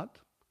what's not?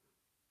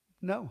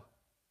 No.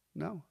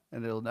 No.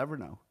 And it'll never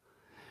know.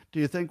 Do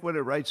you think when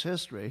it writes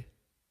history,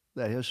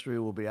 that history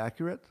will be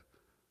accurate?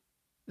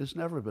 It's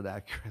never been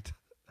accurate.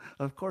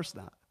 Of course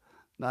not.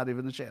 Not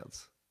even a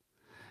chance.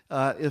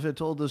 If it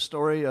told the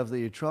story of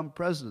the Trump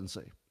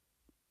presidency,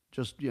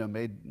 just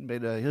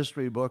made a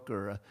history book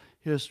or a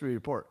history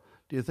report,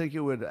 do you think it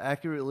would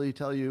accurately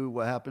tell you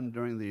what happened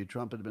during the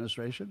Trump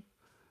administration?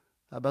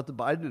 How about the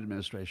Biden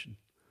administration?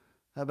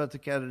 How about the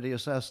Kennedy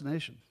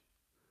assassination?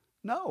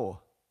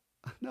 No.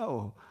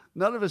 No.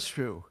 None of it's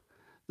true.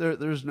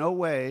 There's no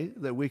way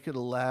that we could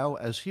allow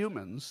as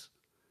humans,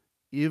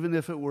 even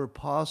if it were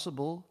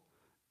possible,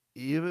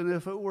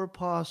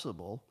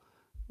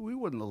 we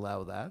wouldn't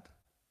allow that.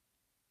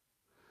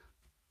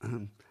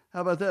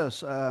 How about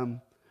this?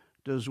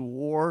 Does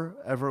war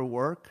ever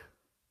work?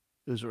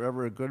 Is there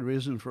ever a good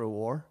reason for a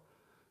war?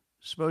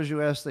 Suppose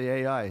you ask the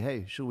AI,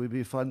 hey, should we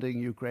be funding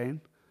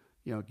Ukraine?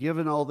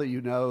 Given all that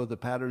you know, the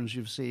patterns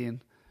you've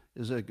seen,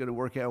 is it going to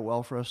work out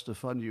well for us to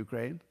fund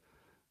Ukraine?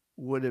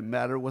 Would it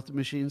matter what the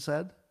machine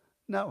said?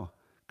 No,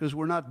 because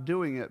we're not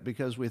doing it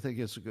because we think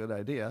it's a good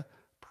idea.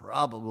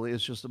 Probably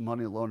it's just a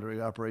money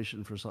laundering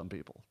operation for some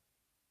people.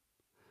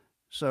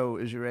 So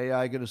is your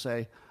AI going to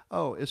say,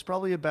 oh, it's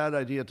probably a bad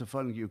idea to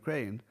fund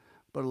Ukraine,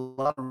 but a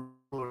lot of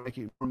people are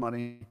making more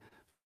money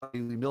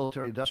funding the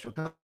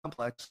military-industrial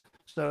complex.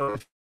 So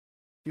if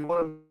you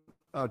want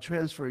to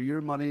transfer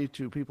your money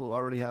to people who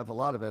already have a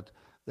lot of it,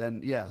 then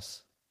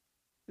yes.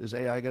 Is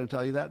AI going to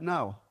tell you that?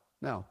 No.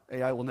 No.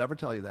 AI will never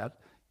tell you that.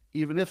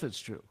 even if it's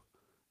true.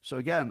 So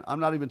again, I'm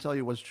not even telling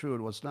you what's true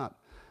and what's not.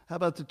 How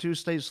about the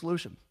two-state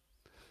solution?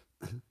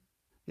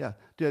 Yeah.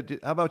 How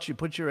about you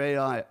put your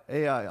AI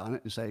on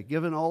it and say,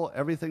 given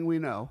everything we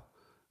know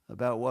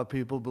about what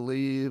people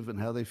believe and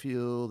how they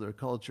feel, their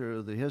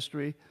culture, the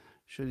history,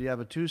 should you have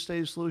a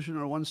two-state solution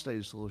or a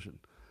one-state solution?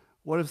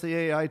 What if the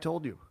AI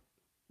told you?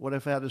 What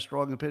if it had a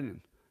strong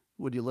opinion?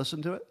 Would you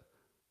listen to it?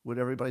 Would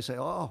everybody say,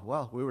 oh,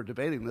 well, we were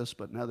debating this,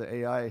 but now the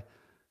AI,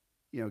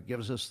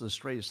 gives us the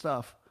straight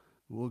stuff.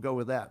 We'll go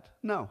with that.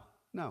 No.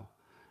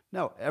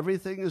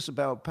 Everything is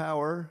about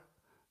power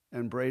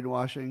and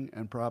brainwashing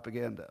and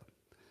propaganda.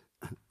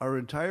 Our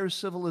entire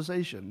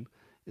civilization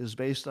is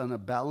based on a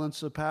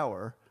balance of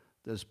power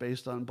that's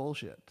based on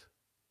bullshit.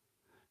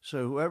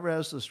 So whoever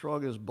has the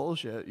strongest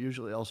bullshit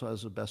usually also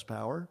has the best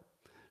power.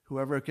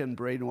 Whoever can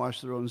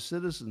brainwash their own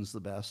citizens the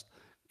best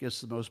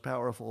gets the most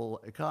powerful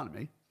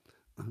economy,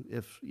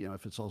 if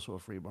it's also a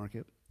free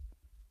market.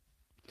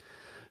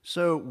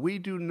 So we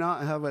do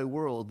not have a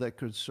world that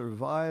could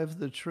survive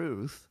the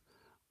truth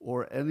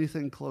or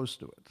anything close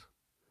to it.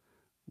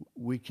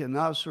 We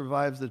cannot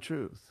survive the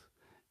truth.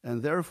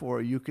 And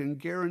therefore, you can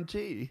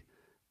guarantee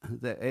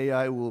that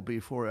AI will be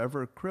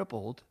forever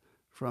crippled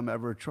from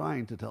ever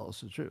trying to tell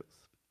us the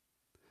truth.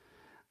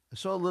 I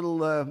saw a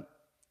little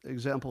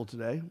example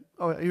today.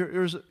 Oh,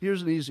 here's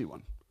an easy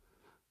one.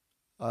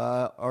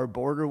 Are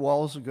border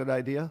walls a good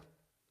idea?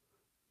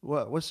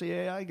 What's the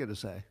AI going to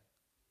say?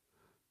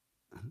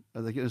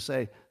 Are they going to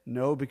say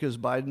no because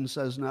Biden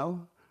says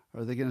no?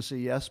 Or are they going to say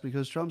yes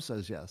because Trump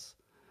says yes?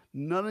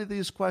 None of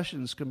these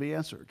questions can be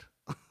answered.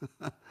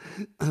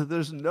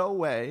 There's no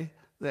way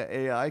that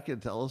AI can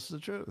tell us the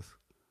truth.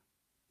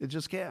 It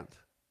just can't.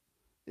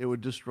 It would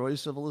destroy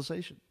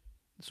civilization.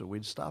 So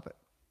we'd stop it.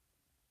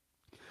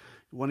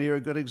 You want to hear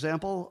a good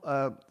example?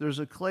 There's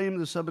a claim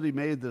that somebody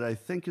made that I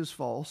think is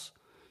false.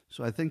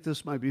 So I think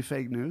this might be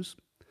fake news.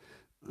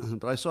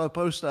 But I saw a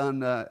post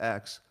on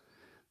X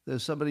that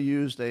somebody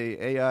used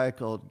a AI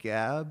called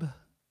Gab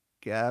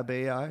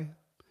AI.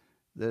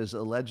 There's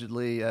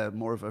allegedly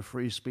more of a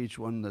free speech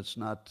one that's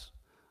not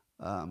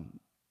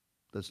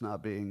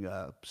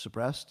being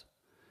suppressed.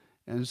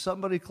 And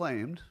somebody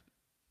claimed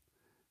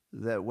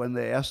that when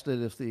they asked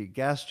it if the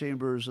gas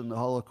chambers in the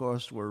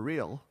Holocaust were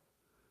real,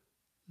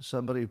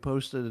 somebody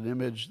posted an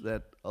image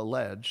that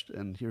alleged,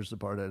 and here's the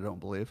part I don't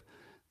believe,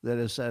 that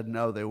it said,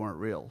 no, they weren't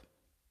real.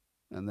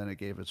 And then it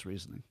gave its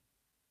reasoning.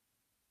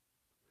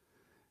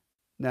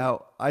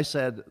 Now, I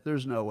said,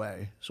 there's no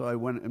way. So I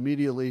went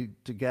immediately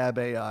to Gab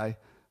AI.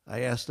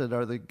 I asked it,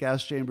 are the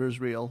gas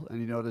chambers real? And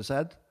you know what it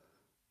said?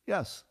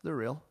 Yes, they're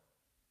real.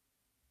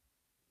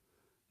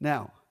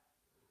 Now,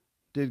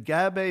 did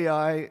Gab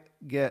AI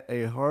get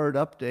a hard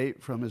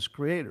update from its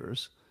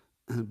creators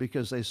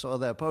because they saw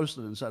that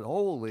posted and said,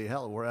 holy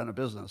hell, we're out of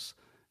business,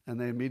 and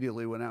they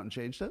immediately went out and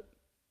changed it?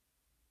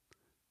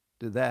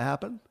 Did that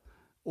happen?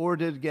 Or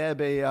did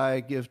Gab AI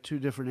give two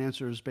different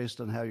answers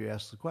based on how you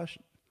asked the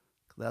question?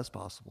 That's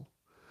possible.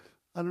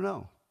 I don't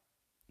know.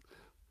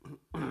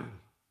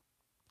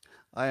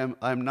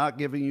 I'm not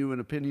giving you an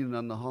opinion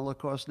on the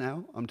Holocaust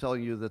now. I'm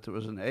telling you that there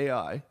was an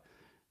AI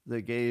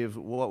that gave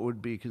what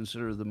would be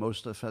considered the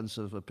most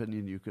offensive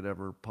opinion you could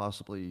ever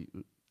possibly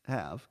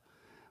have.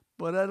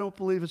 But I don't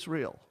believe it's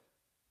real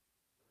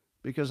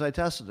because I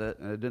tested it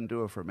and it didn't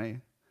do it for me.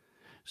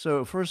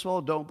 So first of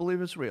all, don't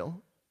believe it's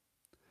real.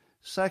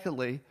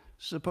 Secondly,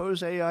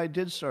 suppose AI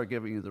did start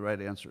giving you the right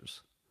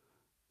answers.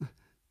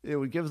 It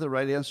would give the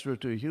right answer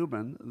to a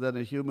human, then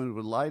a human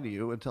would lie to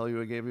you and tell you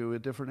it gave you a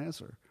different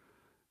answer.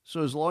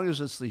 So as long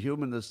as it's the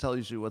human that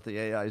tells you what the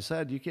AI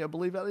said, you can't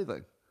believe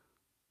anything.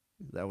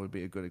 That would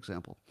be a good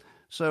example.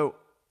 So,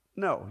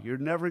 no, you're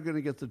never going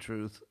to get the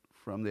truth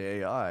from the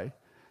AI.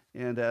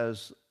 And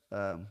as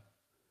Mark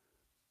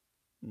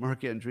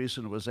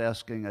Andreessen was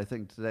asking, I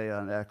think today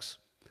on X,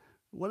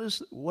 what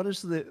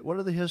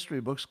are the history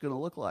books going to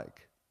look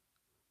like?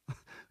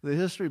 The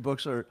history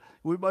books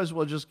we might as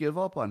well just give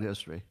up on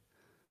history.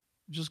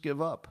 Just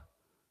give up.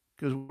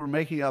 Because we're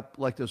making up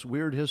like this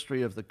weird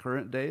history of the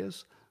current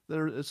days.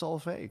 It's all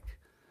fake.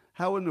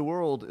 How in the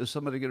world is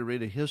somebody going to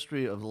read a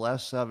history of the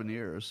last 7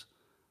 years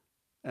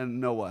and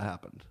know what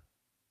happened?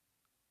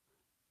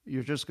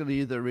 You're just going to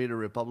either read a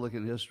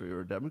Republican history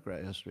or a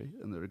Democrat history,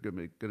 and they're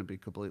going to be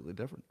completely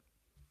different.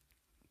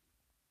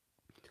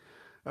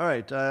 All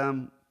right.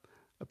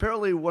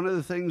 Apparently, one of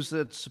the things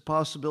that's a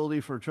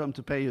possibility for Trump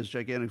to pay his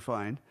gigantic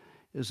fine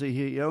is that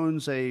he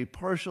owns a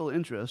partial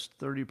interest,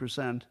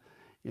 30%,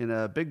 in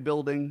a big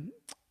building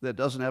that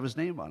doesn't have his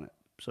name on it.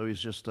 So he's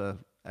just an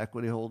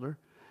equity holder.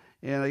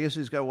 And I guess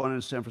he's got one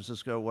in San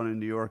Francisco, one in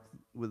New York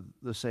with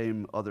the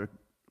same other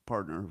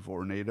partner,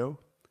 Vornado.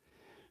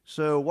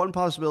 So one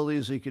possibility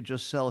is he could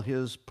just sell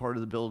his part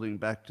of the building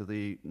back to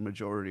the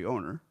majority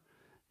owner.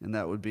 And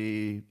that would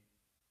be,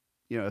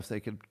 if they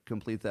could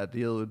complete that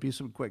deal, it would be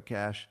some quick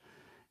cash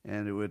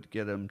and it would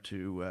get him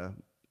to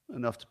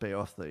enough to pay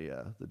off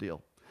the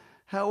deal.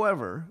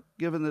 However,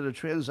 given that a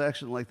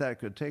transaction like that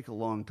could take a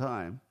long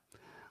time,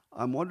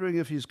 I'm wondering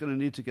if he's going to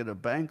need to get a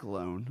bank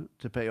loan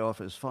to pay off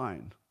his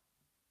fine.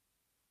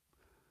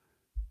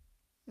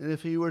 And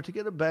if he were to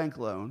get a bank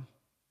loan,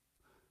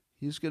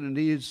 he's going to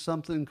need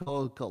something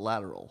called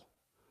collateral.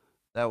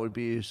 That would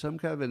be some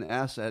kind of an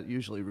asset,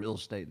 usually real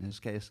estate in his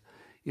case,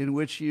 in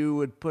which you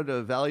would put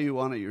a value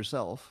on it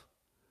yourself,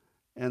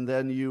 and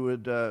then you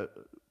would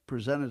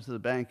present it to the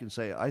bank and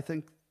say, I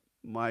think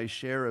my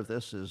share of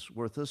this is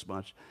worth this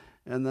much,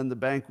 and then the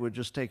bank would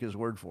just take his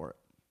word for it.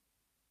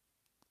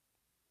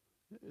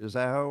 Is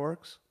that how it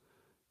works?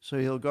 So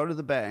he'll go to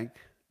the bank,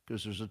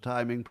 because there's a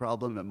timing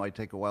problem. It might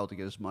take a while to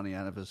get his money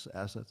out of his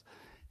assets,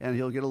 and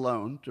he'll get a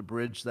loan to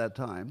bridge that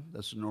time.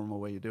 That's the normal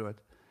way you do it.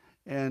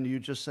 And you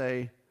just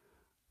say,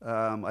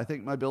 I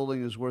think my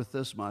building is worth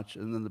this much,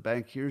 and then the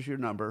bank hears your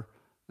number,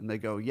 and they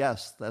go,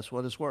 yes, that's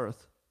what it's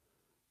worth,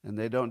 and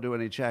they don't do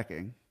any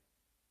checking,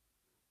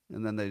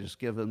 and then they just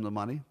give them the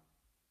money.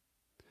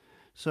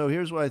 So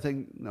here's what I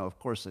think. No, of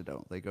course they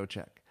don't. They go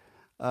check.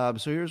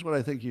 So here's what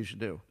I think you should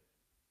do.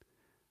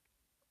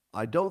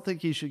 I don't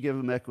think he should give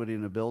him equity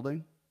in a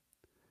building.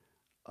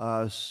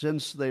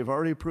 Since they've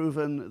already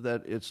proven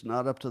that it's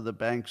not up to the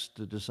banks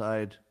to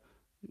decide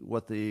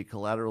what the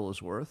collateral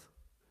is worth,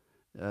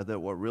 that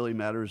what really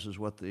matters is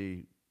what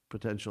the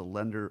potential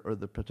lender or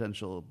the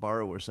potential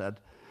borrower said,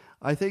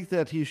 I think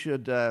that he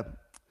should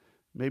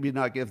maybe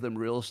not give them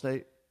real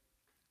estate.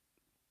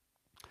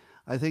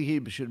 I think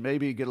he should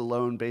maybe get a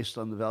loan based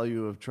on the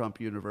value of Trump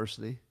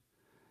University.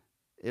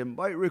 It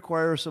might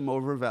require some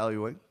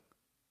overvaluing,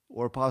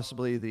 or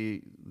possibly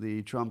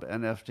the Trump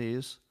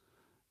NFTs,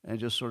 and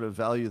just sort of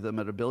value them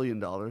at $1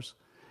 billion,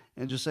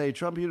 and just say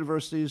Trump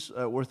University's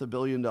worth $1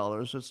 billion.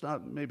 It's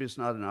not, maybe it's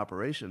not an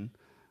operation,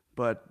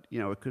 but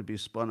it could be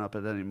spun up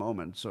at any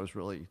moment, so it's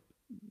really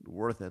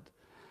worth it.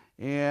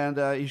 And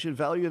you should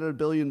value it at $1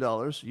 billion.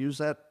 Use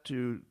that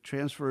to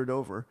transfer it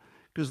over,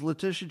 because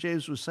Letitia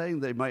James was saying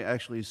they might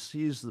actually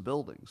seize the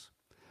buildings.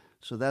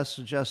 So that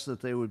suggests that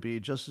they would be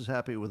just as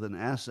happy with an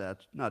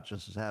asset, not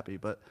just as happy,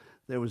 but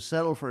they would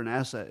settle for an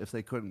asset if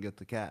they couldn't get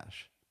the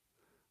cash.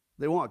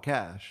 They want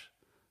cash,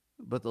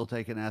 but they'll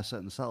take an asset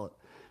and sell it.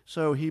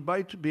 So he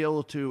might be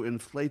able to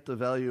inflate the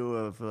value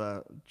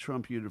of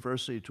Trump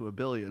University to $1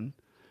 billion,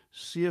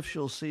 see if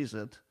she'll seize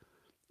it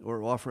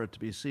or offer it to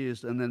be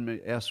seized, and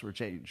then ask for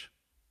change.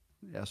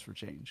 Ask for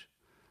change.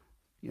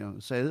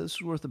 Say, this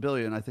is worth $1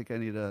 billion. I think I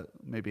need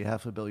maybe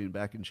 $500 million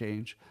back in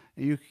change,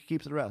 and you can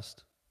keep the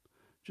rest.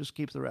 Just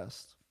keep the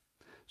rest.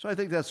 So I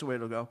think that's the way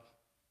it'll go.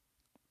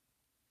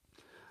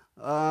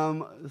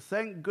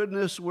 Thank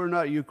goodness we're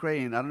not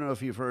Ukraine. I don't know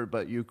if you've heard,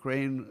 but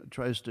Ukraine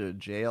tries to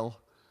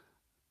jail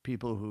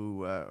people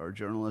who are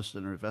journalists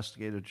and are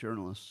investigative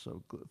journalists.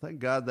 So thank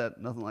God that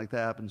nothing like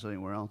that happens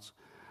anywhere else.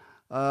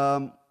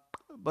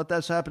 But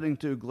that's happening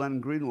to Glenn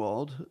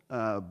Greenwald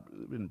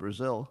in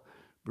Brazil.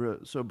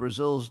 So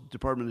Brazil's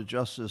Department of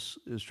Justice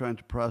is trying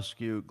to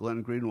prosecute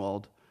Glenn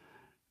Greenwald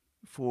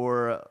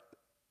for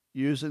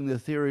using the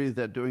theory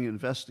that doing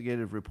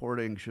investigative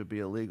reporting should be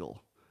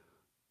illegal.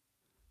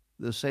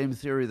 The same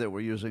theory that we're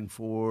using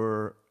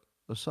for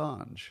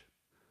Assange.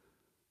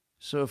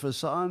 So if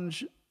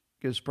Assange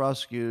gets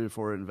prosecuted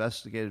for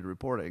investigative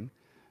reporting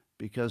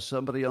because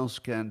somebody else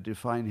can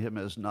define him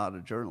as not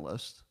a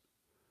journalist,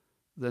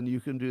 then you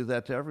can do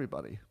that to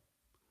everybody.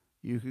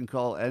 You can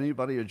call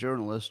anybody a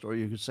journalist, or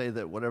you could say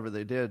that whatever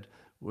they did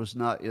was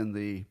not in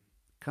the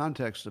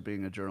context of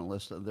being a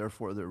journalist, and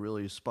therefore they're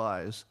really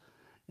spies,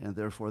 and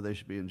therefore they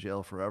should be in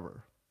jail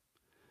forever.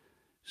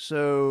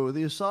 So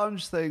the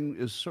Assange thing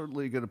is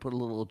certainly going to put a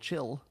little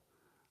chill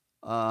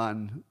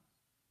on,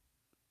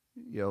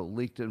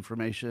 leaked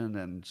information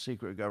and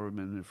secret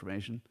government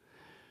information.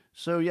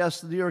 So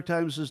yes, the New York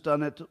Times has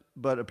done it,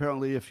 but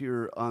apparently if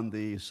you're on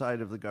the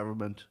side of the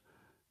government,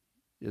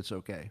 it's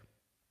okay.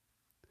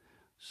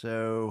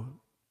 So,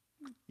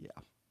 yeah.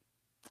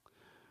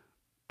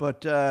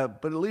 But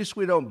at least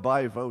we don't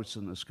buy votes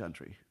in this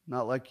country.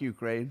 Not like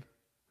Ukraine.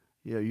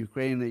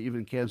 Ukraine, they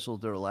even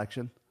canceled their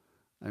election.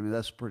 I mean,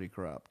 that's pretty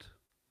corrupt.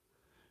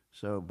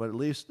 So, but at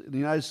least in the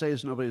United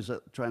States, nobody's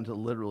trying to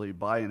literally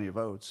buy any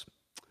votes.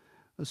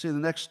 Let's see, the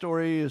next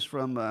story is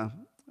from,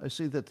 I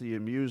see that the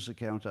Amuse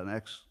account on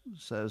X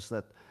says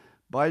that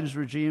Biden's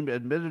regime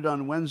admitted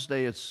on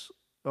Wednesday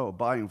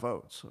buying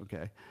votes,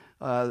 okay.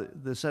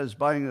 That says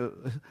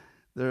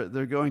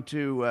they're going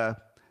to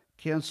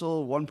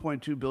cancel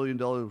 $1.2 billion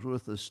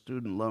worth of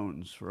student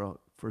loans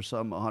for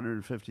some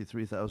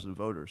 153,000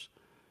 voters.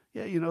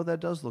 Yeah,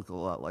 that does look a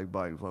lot like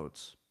buying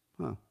votes.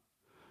 Huh.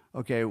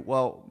 Okay,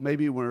 well,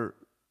 maybe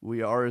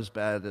we are as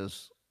bad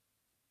as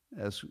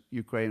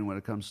Ukraine when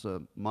it comes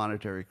to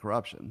monetary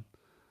corruption.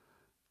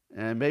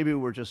 And maybe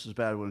we're just as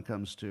bad when it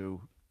comes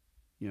to,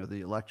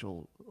 the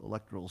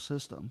electoral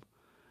system.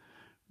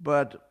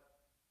 But,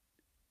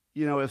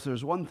 if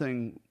there's one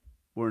thing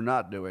we're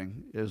not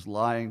doing is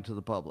lying to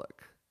the public.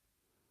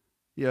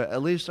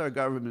 At least our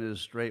government is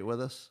straight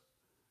with us,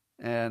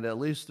 and at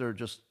least they're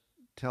just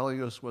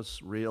telling us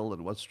what's real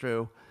and what's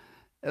true.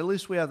 At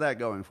least we have that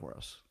going for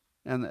us.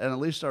 And at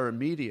least our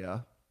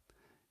media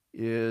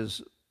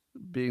is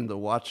being the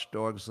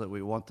watchdogs that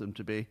we want them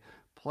to be,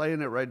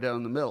 playing it right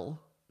down the middle.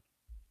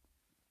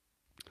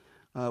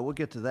 We'll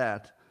get to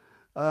that.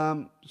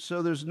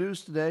 So there's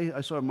news today.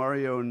 I saw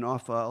Mario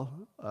Nawfal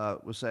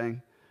was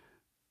saying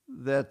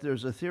that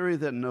there's a theory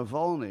that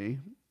Navalny,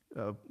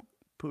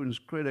 Putin's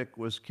critic,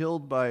 was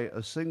killed by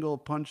a single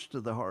punch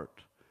to the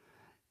heart.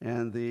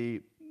 And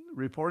the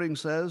reporting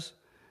says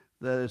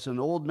that it's an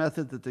old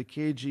method that the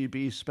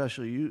KGB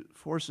special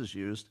forces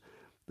used.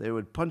 They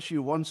would punch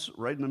you once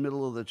right in the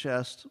middle of the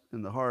chest,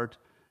 in the heart,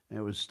 and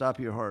it would stop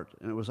your heart.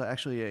 And it was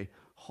actually a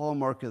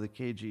hallmark of the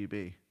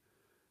KGB.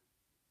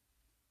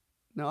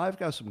 Now, I've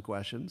got some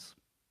questions.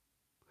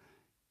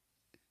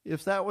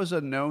 If that was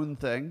a known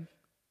thing,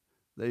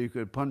 that you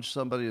could punch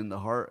somebody in the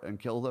heart and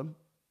kill them,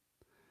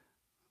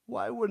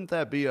 why wouldn't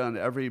that be on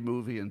every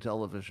movie and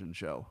television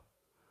show?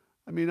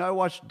 I mean, I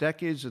watched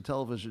decades of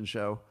television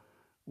show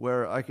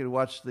where I could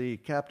watch the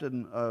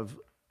captain of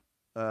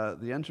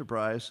the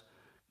Enterprise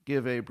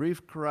give a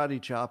brief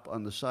karate chop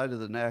on the side of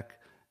the neck,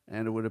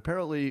 and it would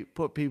apparently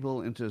put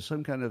people into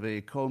some kind of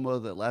a coma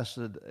that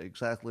lasted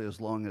exactly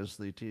as long as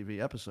the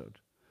TV episode.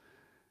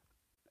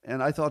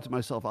 And I thought to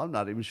myself, I'm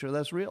not even sure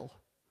that's real.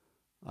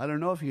 I don't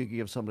know if you could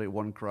give somebody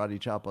one karate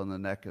chop on the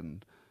neck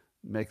and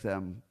make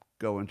them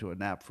go into a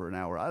nap for an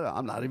hour.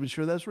 I'm not even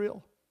sure that's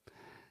real.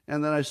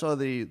 And then I saw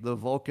the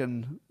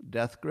Vulcan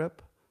death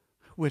grip,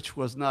 which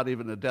was not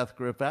even a death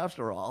grip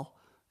after all.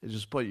 It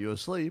just put you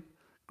asleep,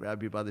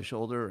 grabbed you by the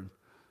shoulder, and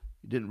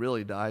you didn't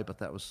really die, but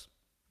that was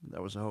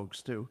a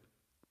hoax too.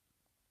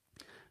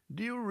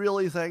 Do you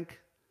really think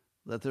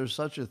that there's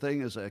such a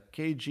thing as a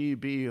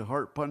KGB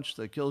heart punch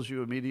that kills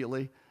you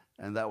immediately,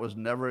 and that was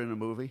never in a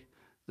movie?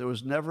 There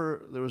was never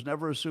a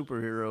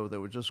superhero that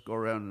would just go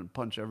around and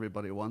punch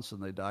everybody once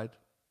and they died.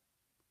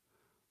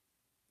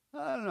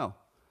 I don't know.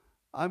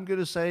 I'm going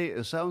to say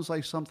it sounds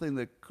like something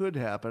that could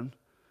happen,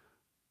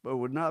 but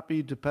would not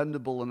be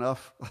dependable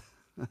enough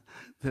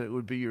that it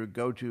would be your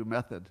go-to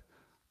method.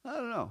 I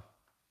don't know.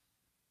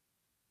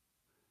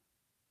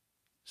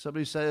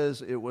 Somebody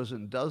says it was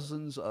in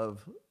dozens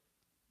of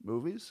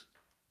movies,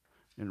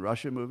 in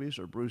Russian movies,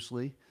 or Bruce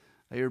Lee.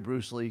 I hear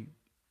Bruce Lee.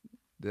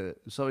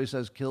 Somebody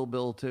says Kill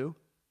Bill too.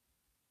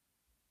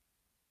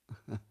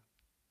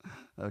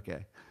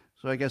 Okay,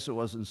 so I guess it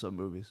was in some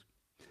movies.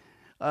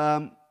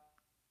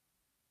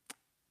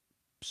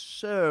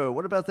 So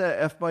what about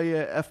that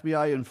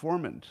FBI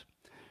informant?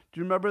 Do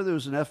you remember there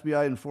was an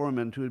FBI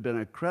informant who had been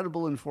a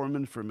credible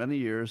informant for many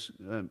years,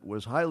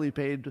 was highly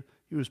paid?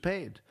 He was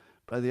paid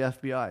by the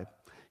FBI.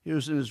 He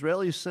was an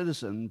Israeli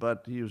citizen,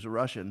 but he was a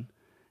Russian,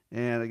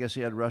 and I guess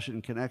he had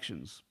Russian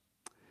connections.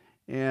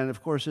 And,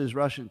 of course, his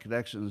Russian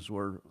connections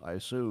were, I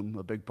assume,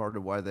 a big part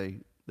of why they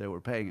were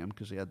paying him,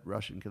 because he had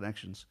Russian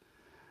connections.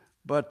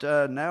 But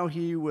now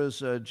he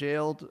was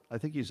jailed. I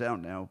think he's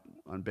out now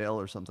on bail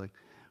or something.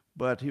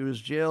 But he was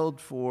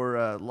jailed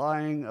for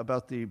lying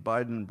about the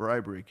Biden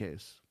bribery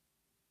case.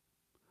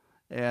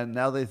 And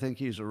now they think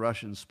he's a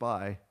Russian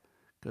spy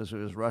because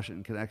of his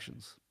Russian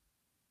connections.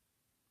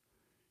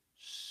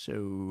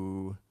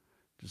 So,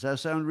 does that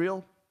sound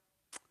real?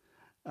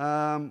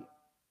 Well,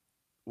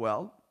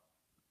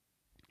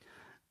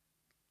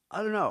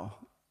 I don't know.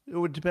 It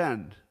would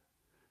depend.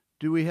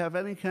 Do we have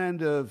any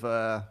kind of,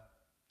 I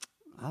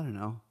don't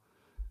know.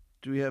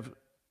 Do we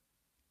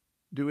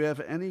have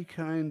any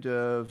kind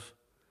of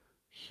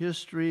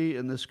history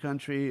in this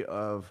country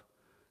of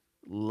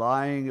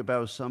lying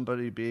about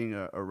somebody being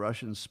a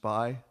Russian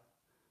spy,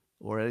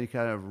 or any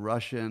kind of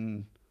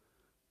Russian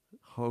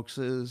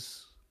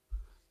hoaxes?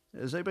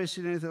 Has anybody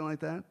seen anything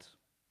like that?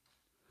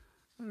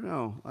 I don't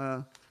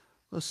know.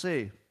 Let's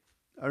see.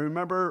 I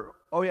remember,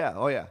 oh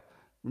yeah.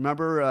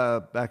 Remember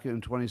back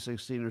in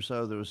 2016 or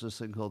so, there was this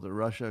thing called the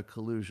Russia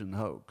collusion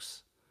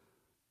hoax.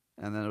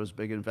 And then it was a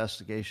big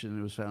investigation, and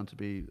it was found to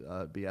be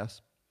BS.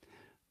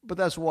 But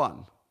that's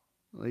one.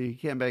 You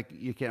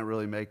can't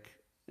really make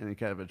any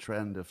kind of a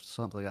trend if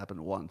something happened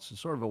once.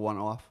 It's sort of a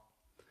one-off.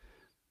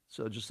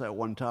 So just that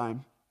one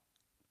time.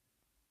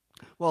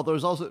 Well, there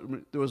was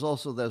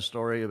also that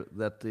story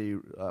that the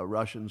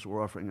Russians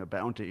were offering a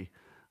bounty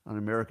on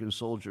American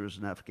soldiers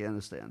in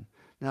Afghanistan.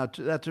 Now,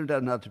 that turned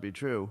out not to be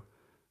true,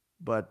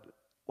 but,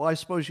 well, I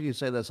suppose you could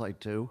say that's like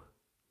two,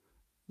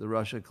 the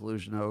Russia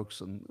collusion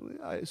hoax, and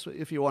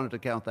if you wanted to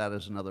count that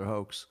as another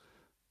hoax,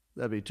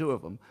 that'd be two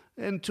of them.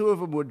 And two of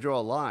them would draw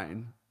a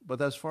line, but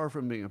that's far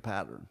from being a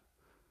pattern.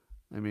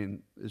 I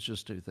mean, it's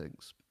just two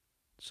things.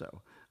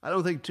 So I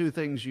don't think two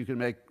things you can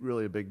make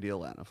really a big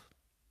deal out of.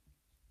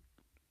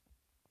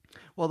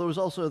 Well, there was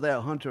also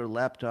that Hunter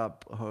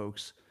laptop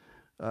hoax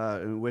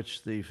in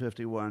which the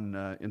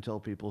 51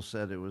 Intel people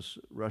said it was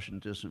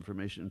Russian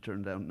disinformation and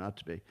turned out not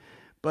to be.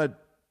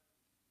 But,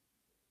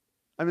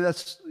 I mean,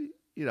 that's,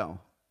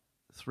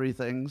 three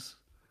things,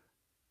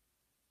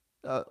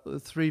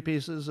 three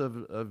pieces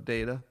of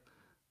data.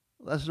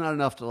 That's not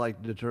enough to,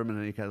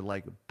 determine any kind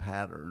of,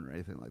 pattern or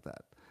anything like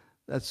that.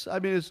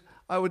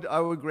 I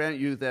would grant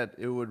you that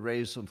it would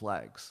raise some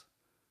flags.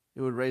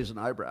 It would raise an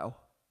eyebrow,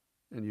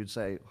 and you'd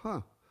say,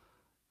 well,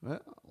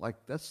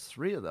 that's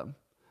three of them.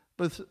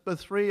 But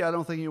three, I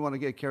don't think you want to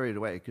get carried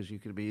away, because you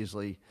could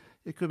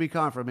it could be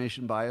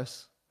confirmation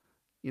bias.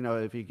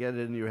 If you get it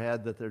in your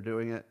head that they're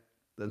doing it,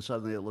 then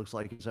suddenly it looks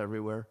like it's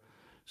everywhere.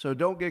 So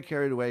don't get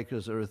carried away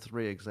because there are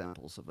 3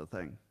 examples of a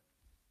thing.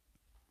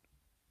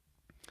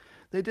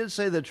 They did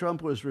say that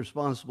Trump was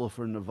responsible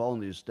for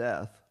Navalny's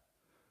death,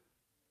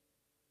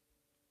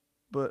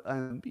 but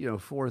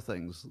 4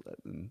 things.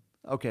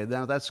 Okay,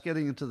 now that's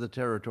getting into the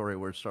territory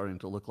where it's starting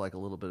to look like a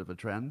little bit of a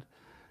trend.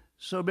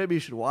 So maybe you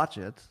should watch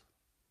it.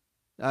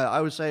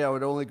 I would say I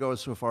would only go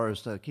so far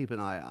as to keep an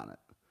eye on it,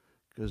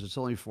 because it's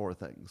only 4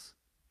 things.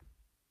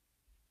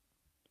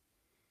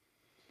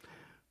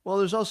 Well,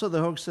 there's also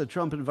the hoax that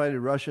Trump invited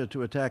Russia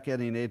to attack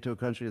any NATO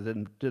country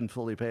that didn't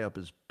fully pay up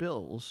his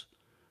bills.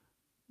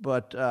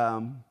 But,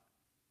 all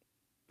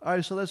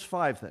right, so that's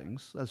 5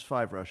 things. That's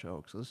 5 Russia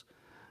hoaxes.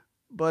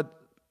 But,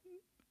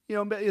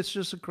 it's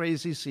just a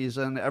crazy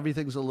season.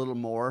 Everything's a little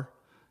more,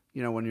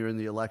 when you're in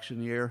the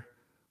election year.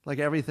 Like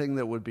everything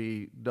that would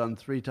be done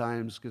 3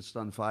 times gets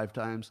done 5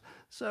 times.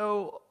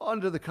 So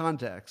under the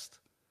context,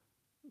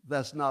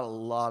 that's not a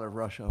lot of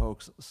Russia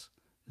hoaxes.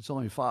 It's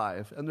only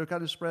 5, and they're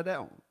kind of spread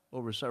out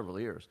over several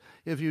years.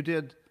 If you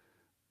did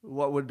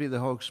what would be the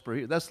hoax per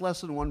year, that's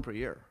less than 1 per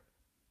year.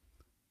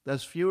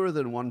 That's fewer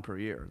than 1 per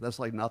year. That's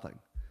like nothing.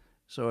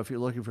 So if you're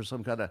looking for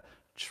some kind of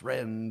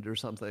trend or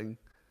something,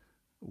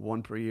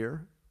 1 per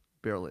year,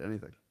 barely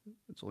anything.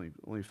 It's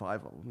only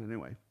 5 of them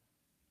anyway.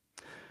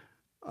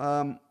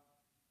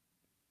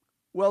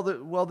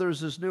 Well, there's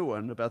this new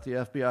one about the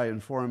FBI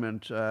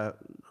informant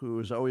who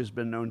has always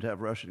been known to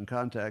have Russian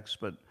contacts,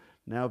 but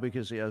now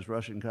because he has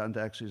Russian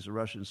contacts, he's a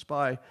Russian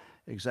spy,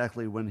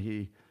 exactly when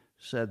he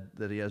said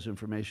that he has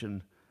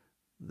information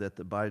that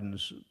the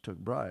Bidens took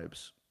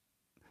bribes.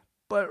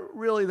 But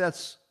really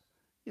that's,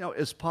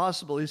 it's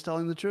possible he's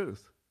telling the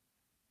truth,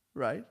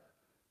 right?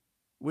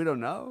 We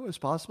don't know. It's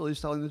possible he's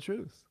telling the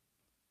truth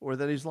or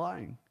that he's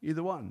lying,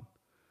 either one.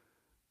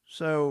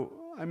 So,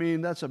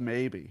 that's a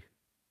maybe.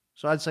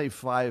 So I'd say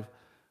 5,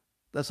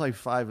 that's like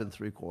 5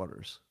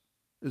 3/4.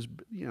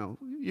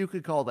 You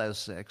could call that a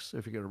 6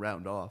 if you're going to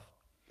round off.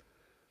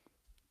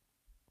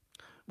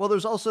 Well,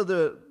 there's also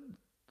the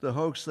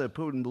hoax that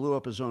Putin blew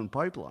up his own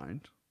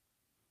pipeline.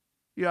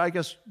 Yeah, I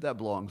guess that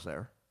belongs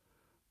there.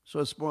 So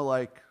it's more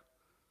like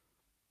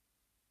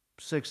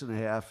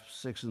 6.5,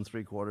 6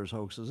 3/4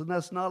 hoaxes, and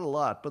that's not a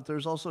lot. But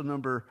there's also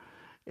number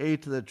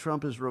 8 that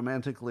Trump is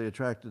romantically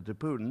attracted to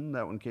Putin.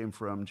 That one came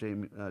from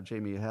Jamie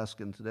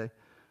Haskin today.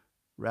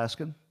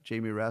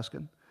 Jamie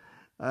Raskin.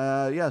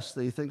 Yes,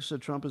 he thinks that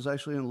Trump is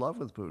actually in love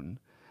with Putin.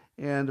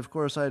 And of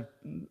course, I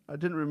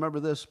didn't remember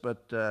this,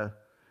 but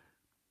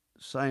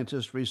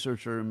scientist,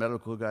 researcher, and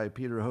medical guy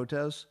Peter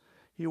Hotez,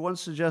 he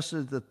once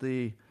suggested that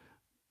the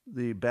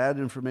bad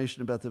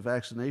information about the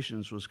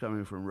vaccinations was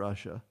coming from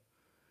Russia.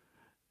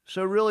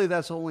 So really,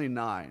 that's only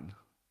 9.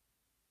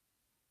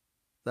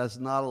 That's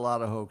not a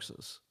lot of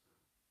hoaxes.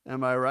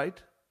 Am I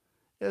right?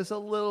 It's a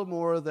little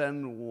more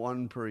than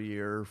 1 per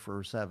year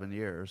for 7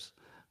 years,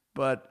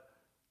 but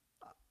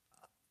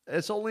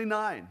it's only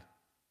 9.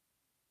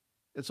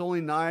 It's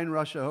only 9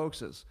 Russia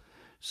hoaxes.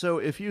 So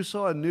if you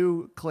saw a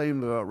new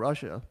claim about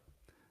Russia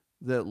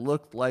that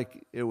looked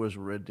like it was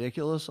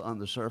ridiculous on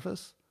the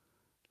surface,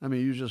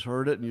 you just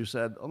heard it and you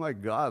said, oh my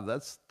God,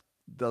 that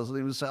doesn't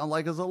even sound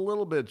like it's a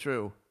little bit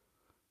true.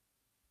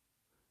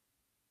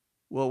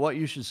 Well, what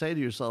you should say to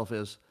yourself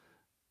is,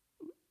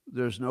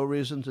 there's no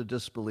reason to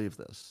disbelieve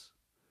this,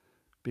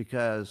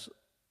 because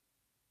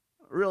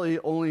really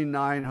only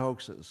 9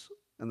 hoaxes,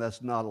 and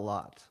that's not a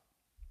lot.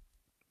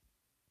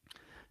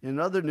 In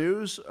other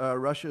news,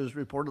 Russia is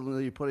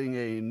reportedly putting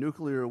a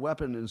nuclear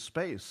weapon in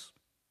space,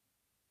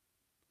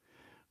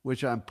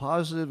 which I'm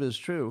positive is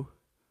true,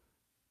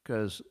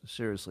 because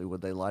seriously,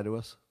 would they lie to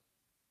us?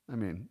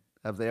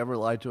 Have they ever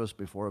lied to us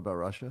before about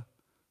Russia?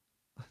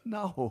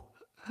 No.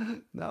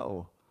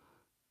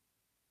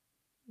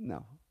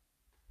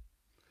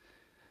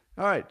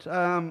 All right.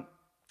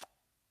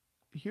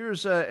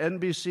 Here's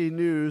NBC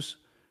News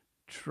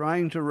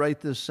trying to write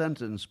this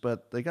sentence,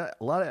 but they got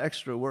a lot of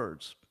extra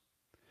words.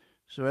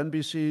 So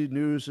NBC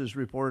News is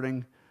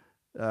reporting,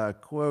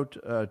 quote,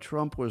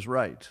 Trump was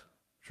right.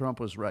 Trump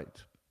was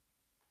right.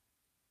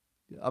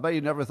 I bet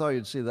you never thought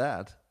you'd see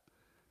that.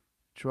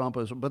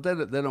 But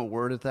they don't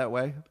word it that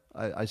way.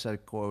 I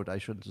said quote. I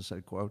shouldn't have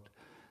said quote.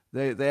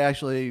 They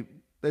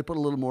put a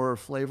little more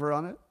flavor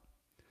on it.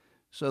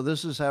 So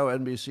this is how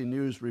NBC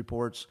News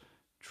reports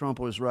Trump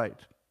was right.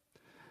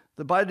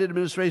 The Biden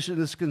administration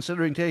is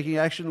considering taking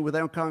action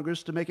without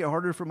Congress to make it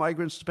harder for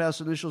migrants to pass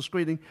initial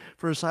screening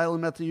for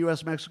asylum at the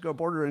U.S.-Mexico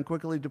border and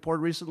quickly deport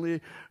recently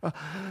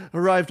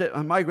arrived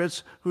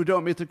migrants who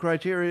don't meet the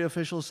criteria,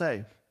 officials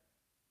say.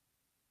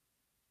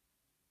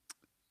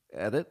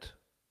 Edit.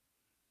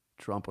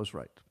 Trump was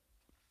right.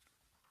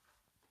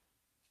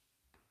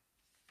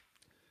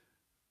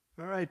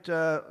 All right.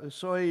 I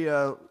saw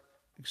a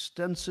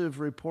extensive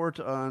report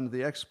on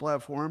the X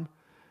platform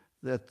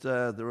that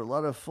there were a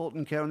lot of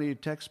Fulton County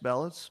text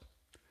ballots.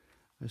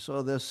 I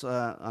saw this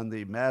on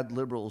the Mad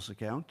Liberals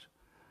account.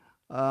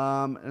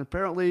 And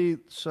apparently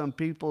some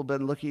people have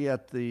been looking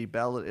at the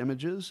ballot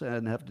images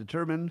and have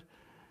determined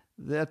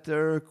that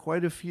there are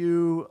quite a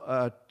few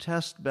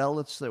test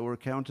ballots that were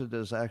counted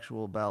as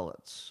actual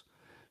ballots.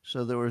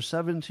 So there were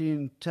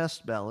 17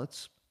 test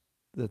ballots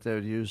that they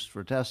used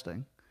for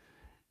testing.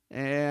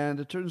 And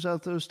it turns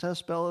out those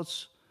test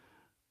ballots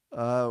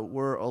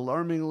were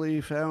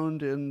alarmingly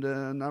found in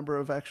a number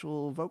of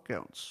actual vote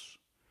counts.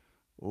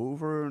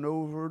 Over and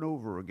over and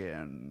over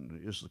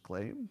again is the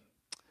claim.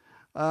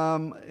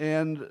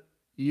 And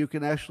you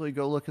can actually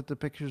go look at the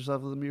pictures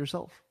of them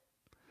yourself.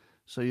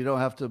 So you don't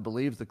have to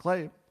believe the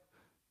claim.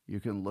 You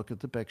can look at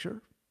the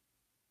picture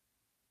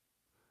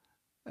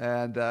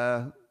and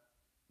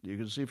you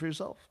can see for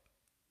yourself.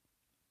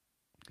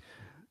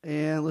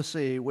 And let's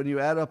see, when you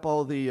add up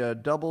all the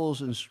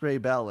doubles and stray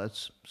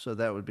ballots, so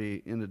that would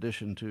be in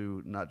addition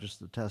to not just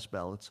the test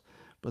ballots,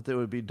 but there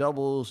would be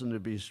doubles and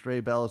there'd be stray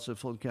ballots at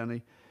Fulton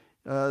County.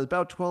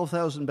 About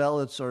 12,000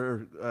 ballots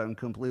are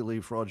completely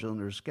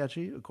fraudulent or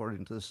sketchy,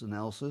 according to this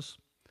analysis.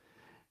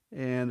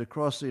 And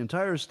across the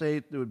entire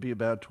state, there would be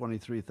about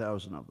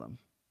 23,000 of them,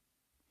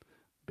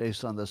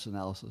 based on this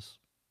analysis.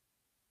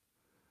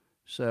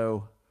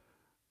 So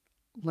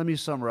let me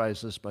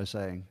summarize this by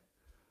saying,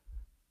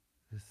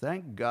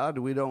 thank God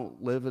we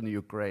don't live in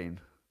Ukraine.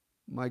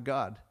 My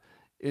God.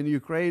 In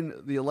Ukraine,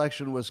 the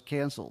election was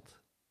canceled.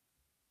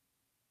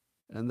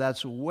 And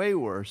that's way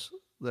worse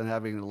than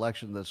having an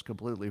election that's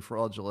completely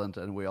fraudulent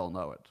and we all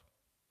know it.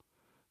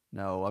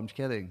 No, I'm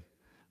kidding.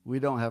 We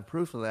don't have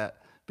proof of that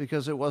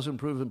because it wasn't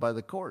proven by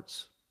the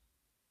courts.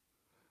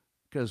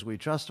 Because we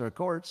trust our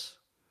courts,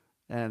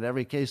 and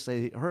every case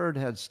they heard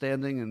had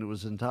standing and it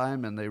was in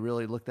time and they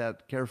really looked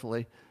at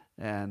carefully.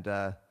 And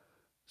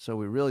so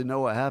we really know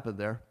what happened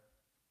there.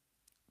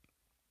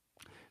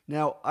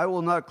 Now, I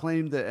will not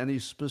claim that any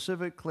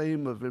specific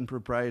claim of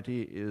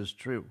impropriety is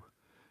true,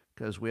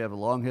 because we have a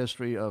long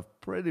history of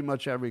pretty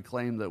much every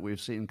claim that we've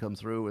seen come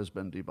through has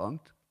been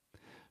debunked.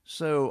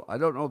 So I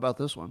don't know about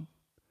this one,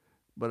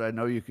 but I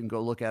know you can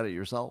go look at it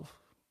yourself.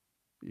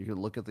 You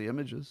can look at the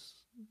images.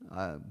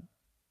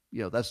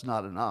 That's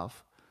not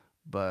enough,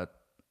 but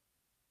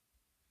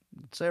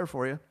it's there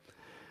for you.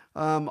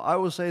 I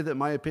will say that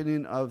my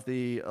opinion of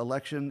the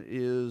election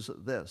is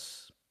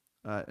this,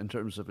 in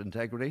terms of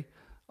integrity.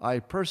 I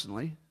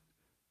personally,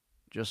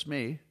 just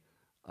me,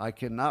 I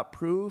cannot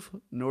prove,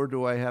 nor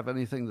do I have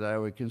anything that I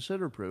would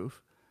consider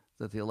proof,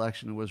 that the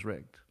election was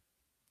rigged.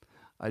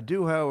 I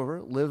do,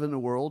 however, live in a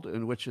world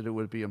in which it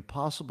would be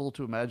impossible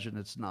to imagine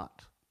it's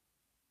not.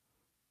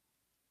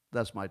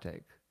 That's my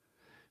take.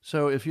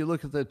 So if you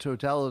look at the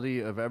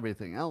totality of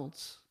everything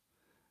else,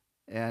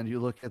 and you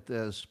look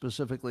at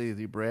specifically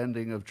the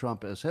branding of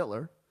Trump as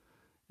Hitler,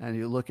 and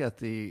you look at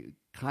the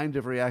kind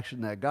of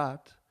reaction that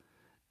got,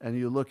 and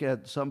you look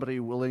at somebody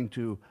willing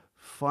to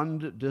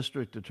fund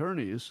district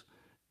attorneys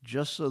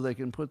just so they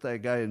can put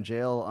that guy in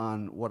jail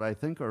on what I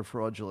think are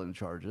fraudulent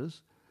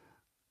charges,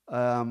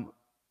 that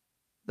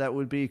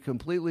would be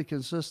completely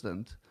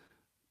consistent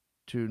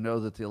to know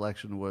that the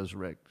election was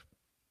rigged,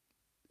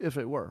 if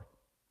it were,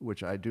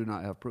 which I do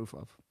not have proof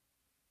of.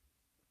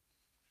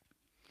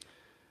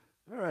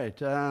 All right.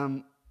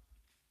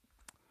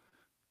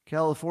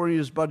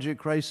 California's budget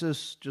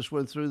crisis just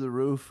went through the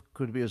roof.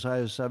 Could be as high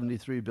as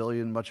 $73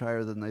 billion, much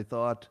higher than they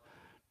thought.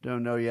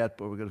 Don't know yet,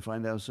 but we're going to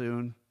find out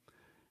soon.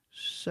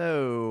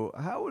 So,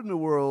 how in the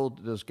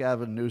world does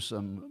Gavin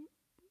Newsom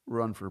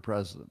run for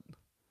president?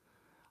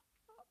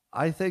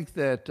 I think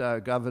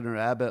that Governor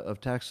Abbott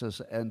of Texas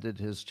ended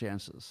his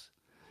chances.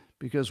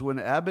 Because when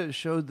Abbott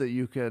showed that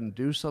you can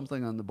do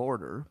something on the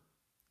border,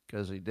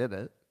 because he did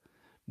it,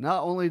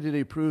 not only did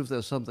he prove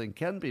that something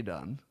can be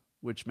done,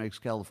 which makes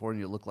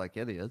California look like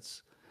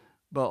idiots,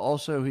 but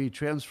also he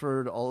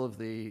transferred all of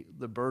the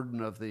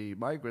burden of the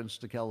migrants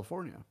to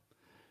California.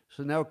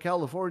 So now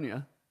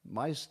California,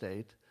 my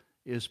state,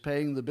 is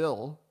paying the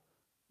bill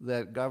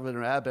that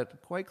Governor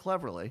Abbott, quite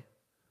cleverly,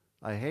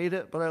 I hate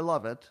it, but I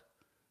love it.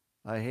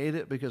 I hate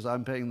it because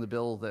I'm paying the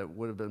bill that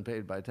would have been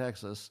paid by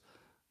Texas.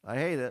 I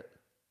hate it,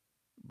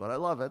 but I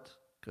love it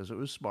because it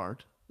was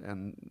smart,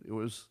 and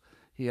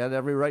he had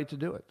every right to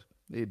do it.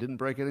 He didn't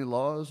break any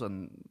laws,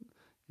 and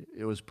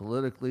it was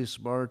politically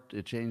smart.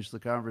 It changed the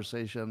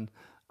conversation.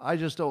 I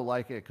just don't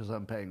like it because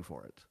I'm paying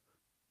for it.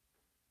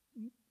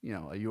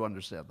 You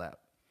understand that.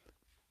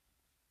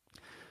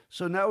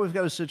 So now we've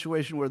got a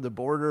situation where the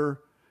border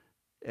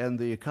and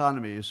the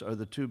economies are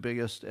the two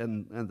biggest,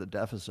 and the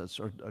deficits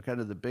are kind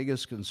of the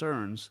biggest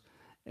concerns.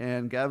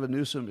 And Gavin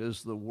Newsom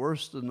is the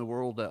worst in the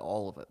world at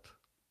all of it.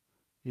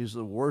 He's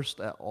the worst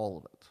at all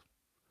of it.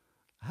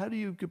 How do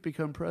you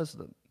become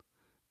president?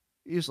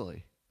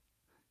 Easily.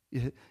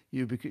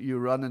 You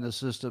run in a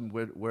system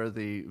where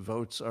the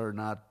votes are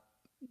not,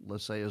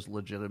 let's say, as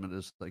legitimate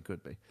as they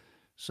could be.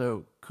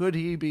 So could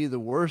he be the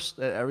worst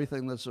at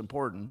everything that's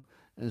important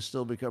and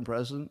still become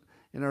president?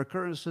 In our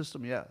current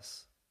system,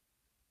 yes.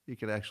 He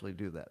could actually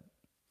do that.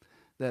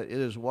 That it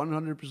is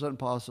 100%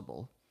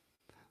 possible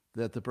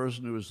that the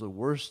person who is the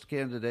worst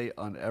candidate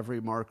on every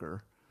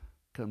marker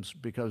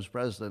becomes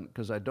president,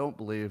 because I don't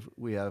believe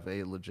we have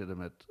a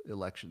legitimate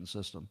election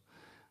system.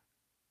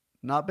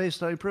 Not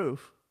based on any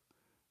proof,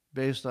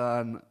 based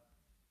on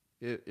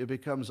it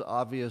becomes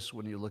obvious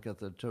when you look at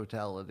the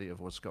totality of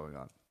what's going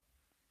on.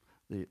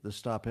 The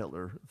Stop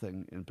Hitler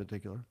thing in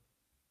particular.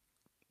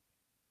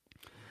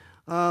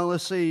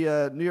 Let's see.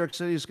 New York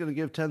City is going to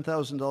give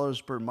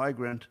 $10,000 per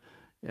migrant.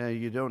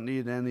 You don't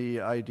need any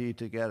ID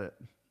to get it.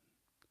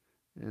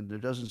 And there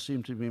doesn't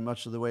seem to be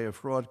much of the way of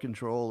fraud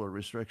control or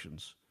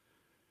restrictions.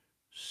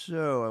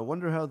 So I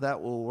wonder how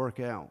that will work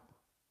out.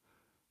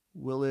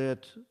 Will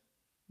it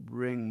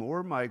bring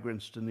more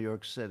migrants to New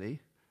York City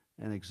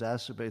and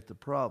exacerbate the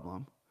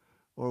problem,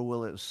 or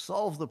will it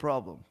solve the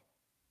problem?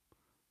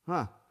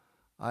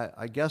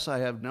 I guess I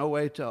have no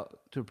way to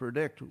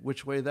predict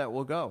which way that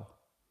will go.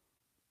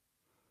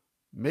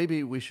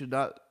 Maybe we should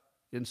not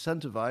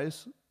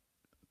incentivize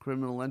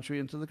criminal entry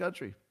into the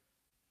country.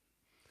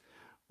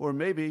 Or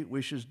maybe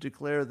we should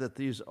declare that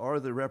these are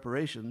the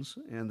reparations,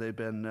 and they've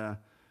been...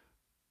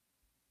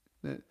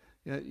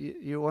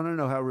 you want to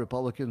know how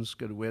Republicans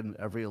could win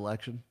every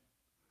election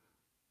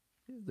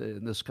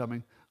in this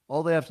coming?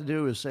 All they have to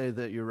do is say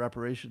that your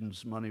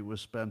reparations money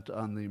was spent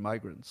on the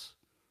migrants.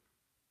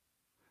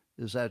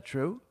 Is that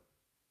true?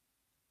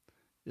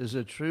 Is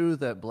it true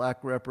that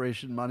black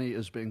reparation money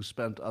is being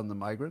spent on the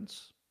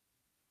migrants?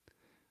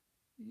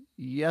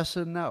 Yes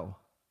and no.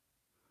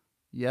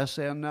 Yes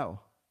and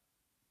no.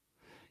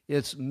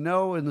 It's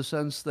no in the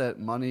sense that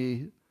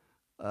money,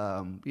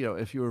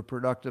 if you were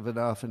productive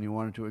enough and you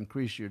wanted to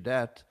increase your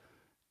debt,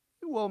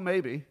 well,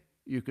 maybe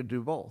you could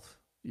do both.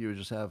 You would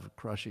just have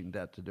crushing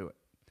debt to do it.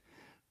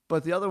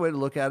 But the other way to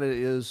look at it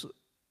is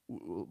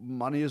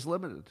money is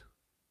limited.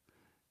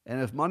 And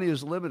if money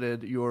is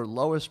limited, your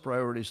lowest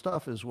priority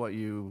stuff is what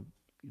you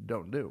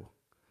don't do.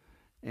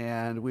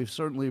 And we've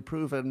certainly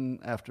proven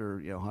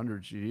after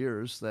hundreds of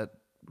years that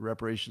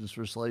reparations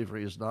for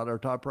slavery is not our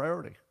top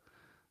priority.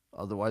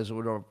 Otherwise, it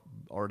would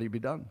already be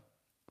done.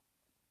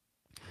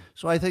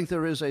 So I think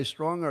there is a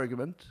strong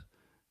argument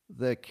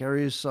that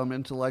carries some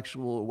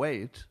intellectual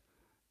weight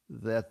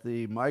that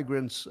the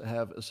migrants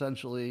have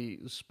essentially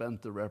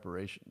spent the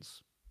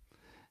reparations.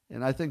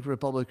 And I think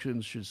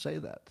Republicans should say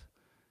that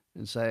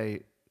and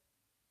say,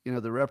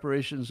 the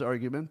reparations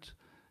argument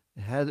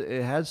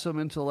had some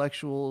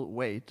intellectual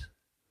weight,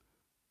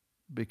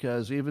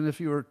 because even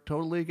if you were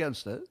totally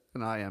against it,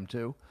 and I am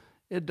too,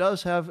 it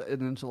does have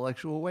an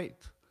intellectual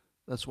weight.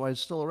 That's why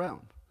it's still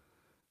around,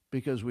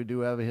 because we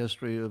do have a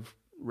history of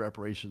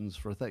reparations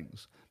for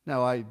things.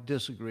 Now, I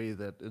disagree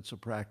that it's a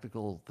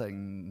practical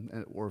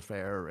thing or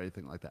fair or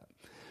anything like that.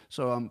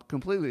 So I'm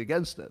completely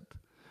against it.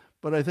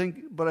 But I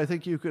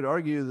think you could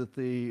argue that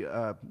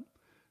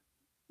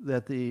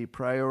the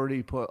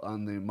priority put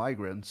on the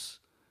migrants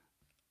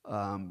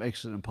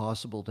makes it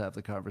impossible to have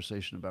the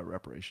conversation about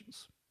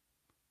reparations.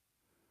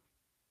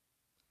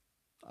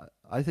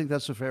 I think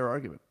that's a fair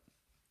argument.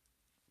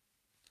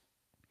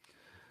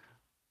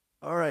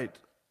 All right.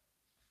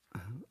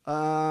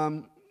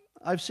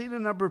 I've seen a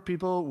number of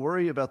people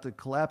worry about the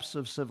collapse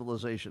of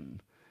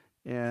civilization,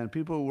 and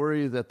people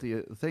worry that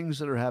the things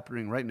that are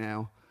happening right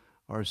now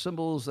are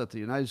symbols that the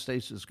United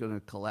States is going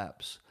to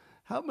collapse.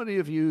 How many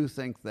of you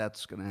think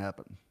that's going to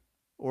happen,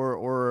 or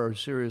are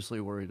seriously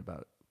worried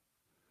about it?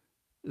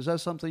 Is that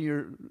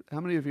something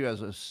how many of you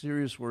has a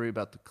serious worry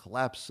about the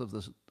collapse of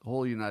the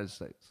whole United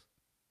States?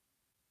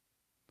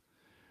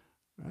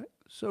 All right.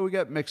 So we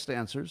got mixed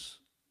answers.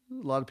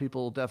 A lot of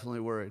people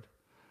definitely worried.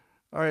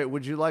 All right,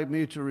 would you like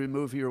me to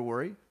remove your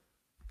worry?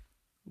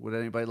 Would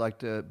anybody like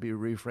to be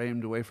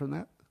reframed away from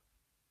that?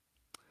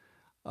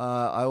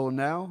 I will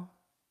now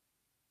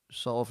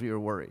solve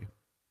your worry.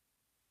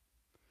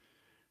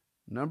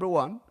 Number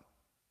one,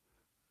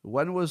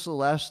 when was the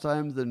last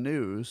time the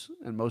news,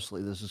 and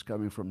mostly this is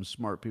coming from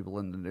smart people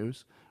in the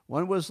news,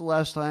 when was the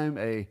last time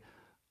a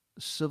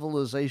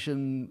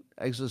civilization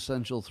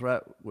existential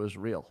threat was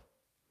real?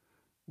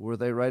 Were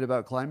they right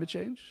about climate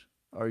change?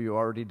 Are you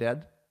already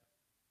dead?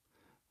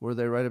 Were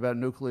they right about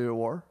nuclear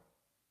war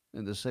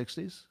in the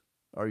 60s?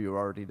 Are you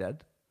already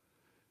dead?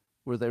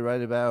 Were they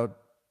right about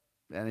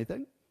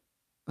anything?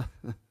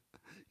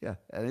 Yeah,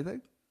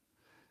 anything?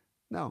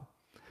 No.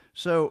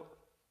 So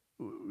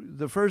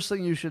the first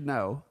thing you should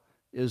know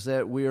is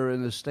that we are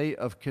in a state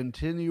of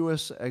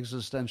continuous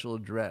existential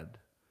dread,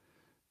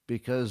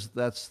 because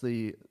that's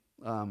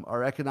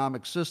our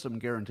economic system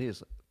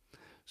guarantees it.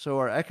 So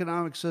our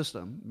economic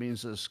system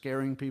means that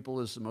scaring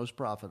people is the most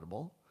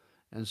profitable.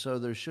 And so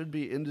there should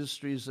be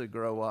industries that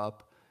grow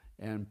up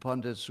and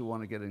pundits who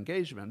want to get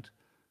engagement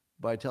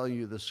by telling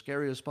you the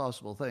scariest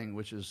possible thing,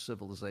 which is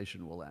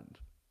civilization will end.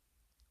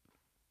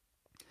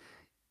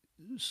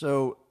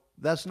 So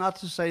that's not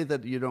to say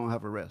that you don't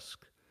have a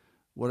risk.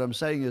 What I'm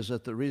saying is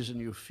that the reason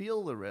you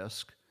feel the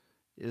risk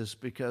is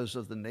because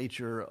of the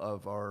nature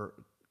of our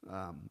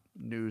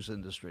news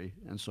industry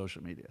and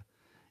social media.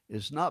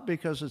 It's not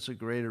because it's a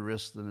greater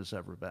risk than it's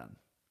ever been.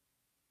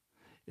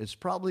 It's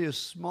probably a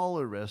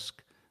smaller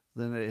risk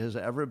than it has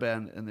ever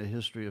been in the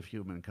history of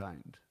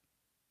humankind.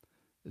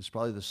 It's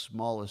probably the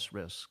smallest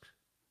risk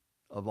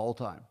of all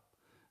time.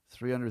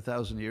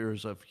 300,000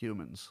 years of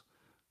humans.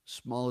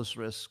 Smallest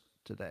risk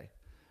today.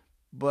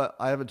 But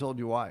I haven't told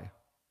you why.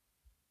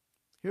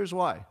 Here's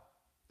why.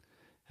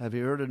 Have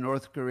you heard of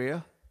North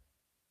Korea?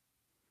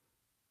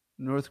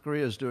 North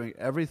Korea is doing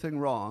everything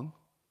wrong,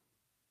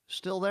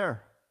 still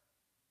there.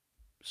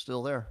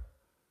 Still there.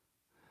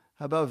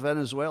 How about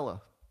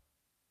Venezuela?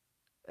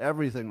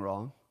 Everything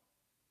wrong,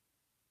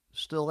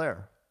 still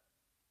there.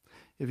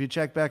 If you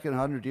check back in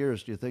 100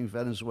 years, do you think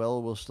Venezuela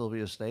will still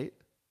be a state?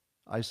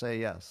 I say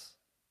yes.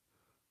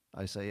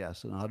 I say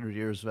yes. In 100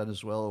 years,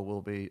 Venezuela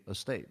will be a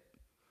state,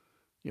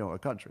 a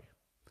country.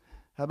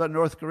 How about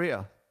North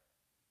Korea?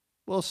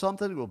 Well,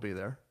 something will be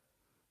there,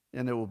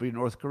 and it will be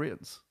North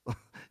Koreans.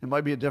 It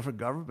might be a different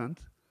government,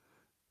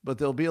 but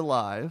they'll be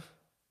alive,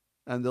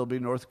 and they'll be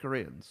North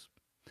Koreans.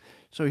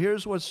 So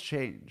here's what's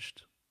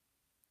changed.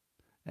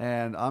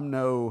 And I'm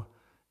no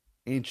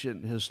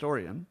ancient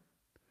historian,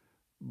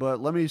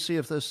 but let me see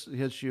if this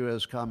hits you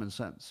as common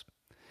sense.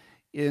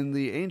 In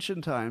the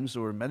ancient times,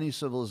 there were many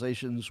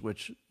civilizations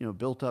which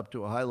built up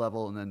to a high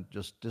level and then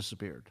just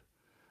disappeared.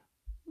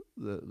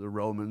 The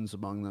Romans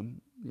among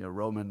them,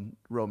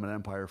 Roman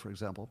Empire, for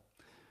example.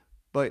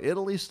 But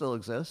Italy still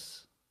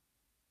exists.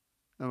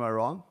 Am I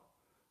wrong?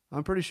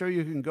 I'm pretty sure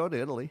you can go to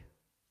Italy.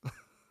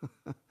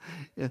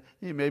 Yeah,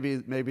 maybe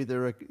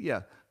they're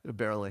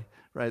barely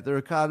right. Their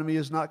economy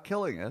is not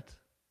killing it,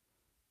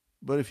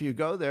 but if you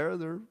go there,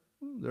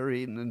 they're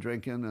eating and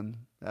drinking and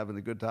having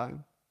a good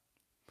time.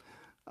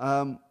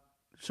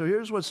 So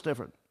here's what's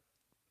different.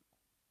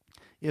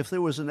 If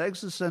there was an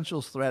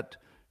existential threat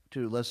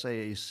to, let's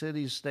say, a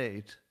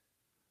city-state,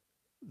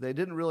 they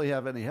didn't really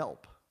have any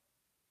help.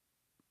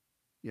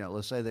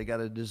 Let's say they got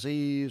a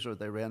disease or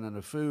they ran out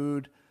of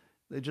food.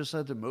 They just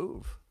had to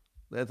move.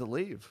 They had to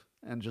leave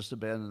and just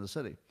abandon the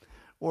city.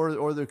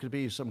 Or there could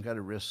be some kind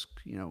of risk,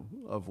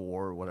 of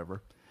war or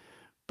whatever.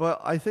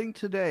 But I think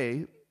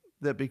today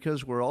that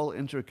because we're all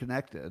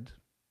interconnected,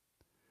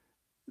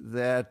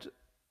 that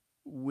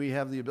we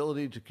have the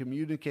ability to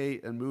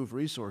communicate and move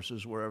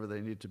resources wherever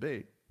they need to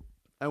be.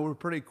 And we're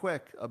pretty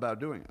quick about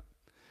doing it.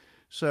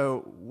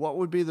 So what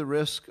would be the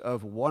risk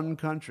of one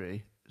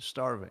country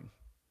starving?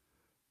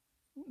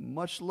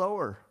 Much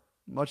lower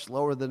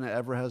than it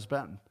ever has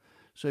been.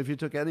 So if you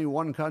took any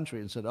one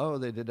country and said, oh,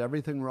 they did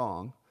everything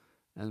wrong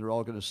and they're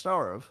all going to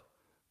starve,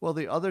 well,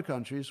 the other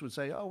countries would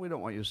say, oh, we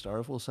don't want you to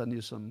starve. We'll send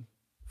you some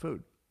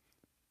food.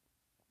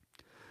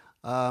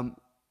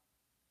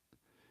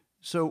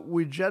 So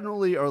we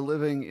generally are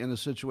living in a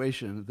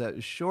situation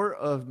that short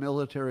of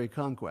military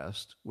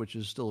conquest, which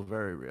is still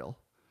very real,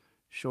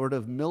 short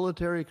of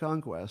military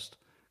conquest,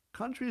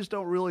 countries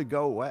don't really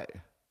go away.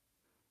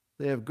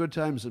 They have good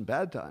times and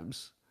bad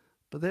times,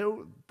 but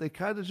they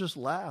kind of just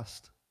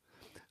last.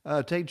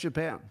 Take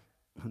Japan.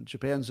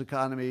 Japan's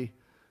economy,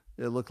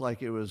 it looked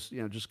like it was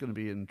just going to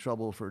be in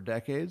trouble for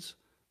decades,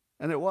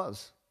 and it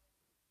was.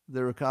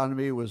 Their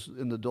economy was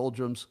in the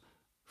doldrums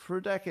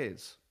for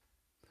decades.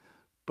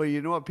 But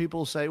you know what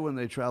people say when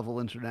they travel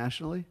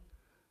internationally?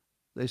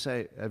 They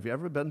say, have you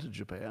ever been to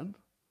Japan?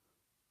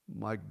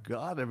 My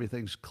God,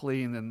 everything's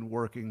clean and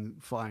working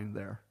fine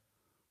there.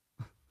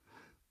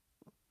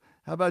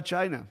 How about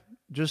China?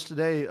 Just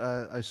today,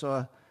 I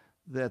saw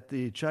that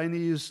the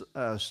Chinese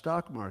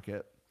stock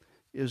market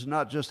is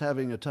not just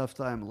having a tough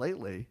time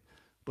lately,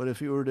 but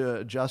if you were to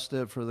adjust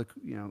it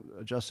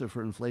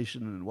for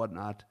inflation and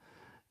whatnot,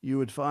 you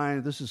would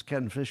find, this is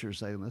Ken Fisher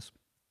saying this,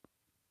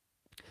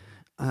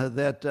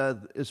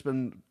 that it's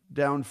been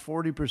down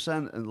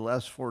 40% in the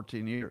last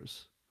 14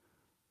 years.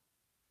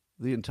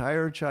 The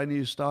entire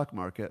Chinese stock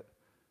market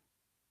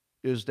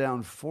is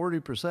down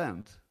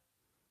 40%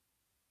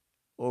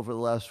 over the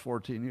last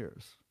 14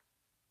 years.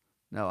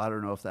 Now, I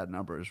don't know if that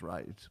number is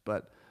right,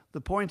 but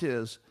the point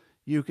is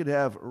you could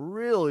have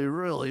really,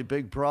 really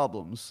big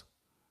problems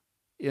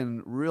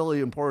in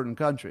really important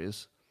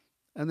countries,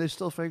 and they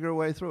still figure a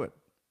way through it.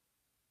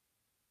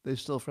 They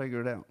still figure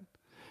it out.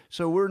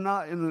 So we're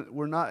not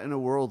in a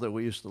world that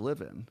we used to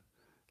live in.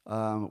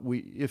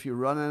 If you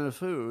run out of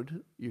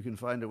food, you can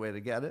find a way to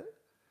get it.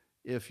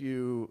 If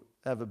you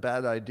have a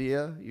bad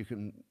idea, you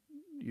can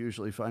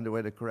usually find a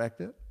way to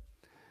correct it.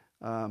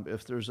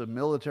 If there's a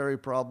military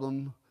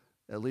problem,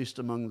 at least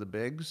among the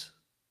bigs,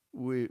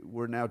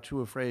 we're now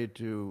too afraid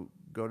to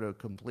go to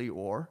complete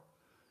war.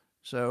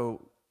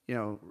 So,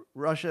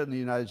 Russia and the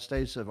United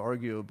States have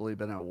arguably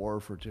been at war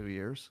for 2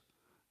 years,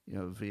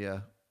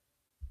 via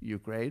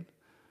Ukraine.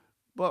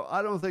 But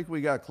I don't think we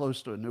got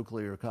close to a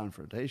nuclear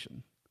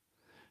confrontation.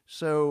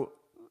 So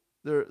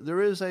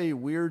there is a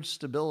weird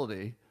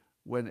stability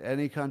when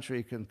any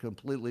country can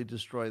completely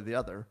destroy the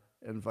other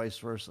and vice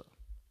versa.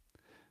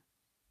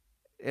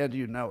 And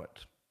you know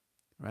it,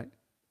 right?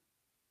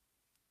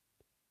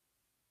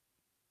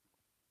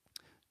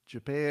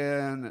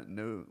 Japan,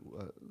 no,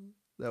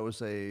 that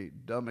was a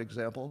dumb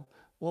example.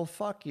 Well,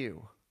 fuck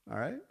you, all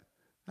right?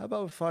 How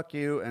about fuck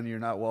you and you're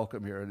not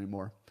welcome here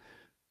anymore?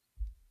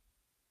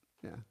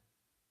 Yeah.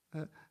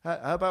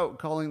 How about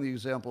calling the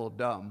example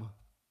dumb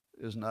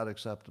is not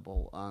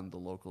acceptable on the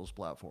locals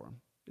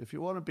platform? If you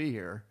want to be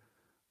here,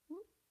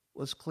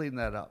 let's clean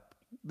that up.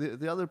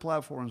 The other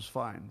platform's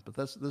fine, but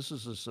this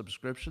is a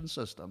subscription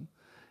system,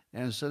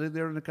 and sitting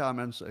there in the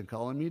comments and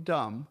calling me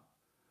dumb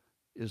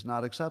is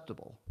not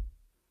acceptable.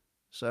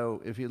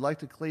 So if you'd like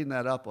to clean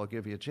that up, I'll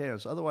give you a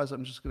chance. Otherwise,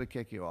 I'm just going to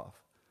kick you off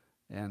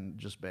and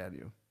just ban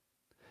you.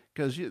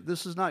 Because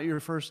this is not your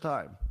first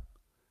time,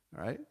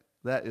 all right?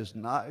 That is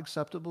not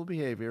acceptable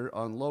behavior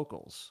on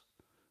locals.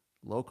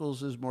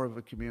 Locals is more of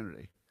a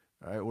community,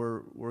 all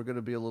right? We're going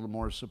to be a little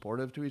more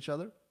supportive to each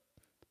other.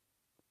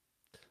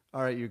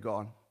 All right, you're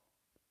gone.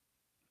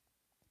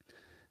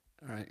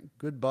 All right,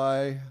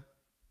 goodbye.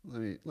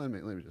 Let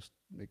me just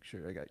make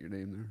sure I got your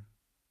name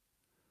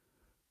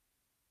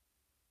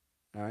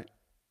there. All right.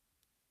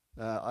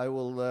 I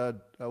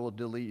will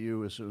delete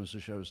you as soon as the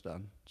show's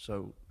done.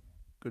 So,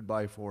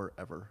 goodbye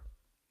forever.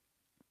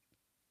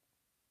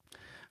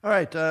 All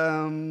right.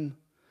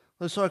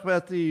 Let's talk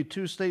about the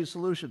two-state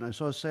solution. I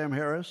saw Sam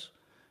Harris,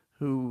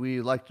 who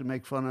we like to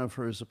make fun of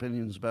for his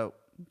opinions about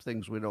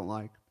things we don't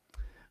like,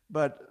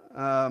 but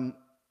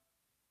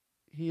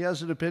he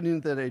has an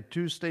opinion that a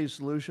two-state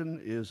solution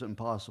is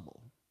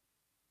impossible.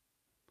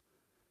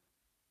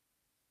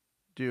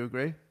 Do you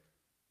agree?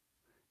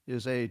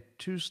 Is a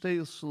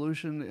two-state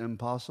solution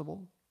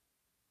impossible?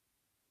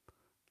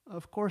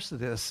 Of course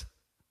it is.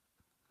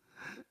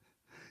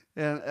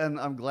 And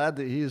I'm glad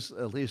that he's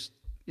at least,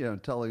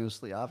 telling us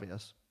the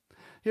obvious.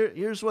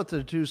 Here's what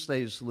the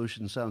two-state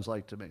solution sounds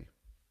like to me.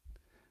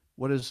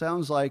 What it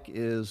sounds like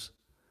is,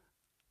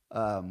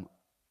 we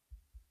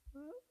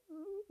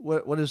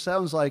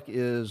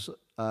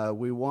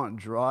want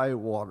dry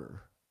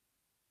water.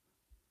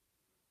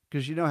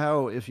 Because you know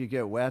how if you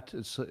get wet,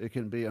 it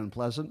can be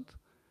unpleasant.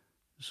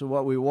 So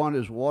what we want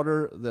is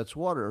water that's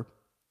water,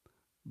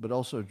 but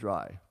also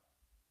dry.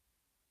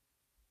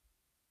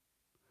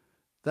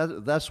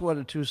 That's what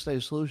a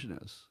two-state solution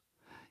is.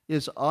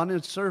 It's on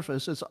its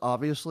surface, it's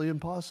obviously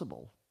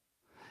impossible.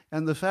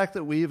 And the fact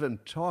that we even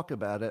talk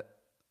about it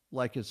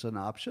like it's an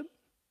option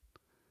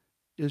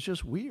is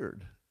just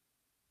weird.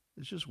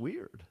 It's just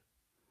weird.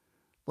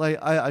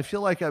 Like, I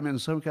feel like I'm in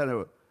some kind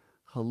of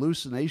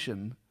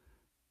hallucination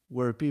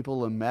where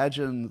people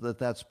imagine that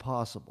that's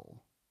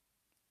possible.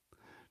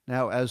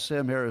 Now, as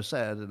Sam Harris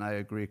said, and I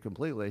agree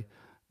completely,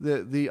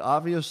 the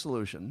obvious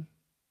solution,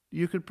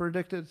 you could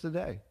predict it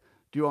today.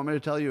 Do you want me to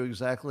tell you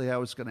exactly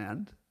how it's going to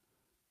end?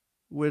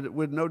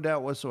 With no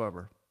doubt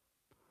whatsoever.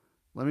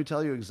 Let me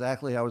tell you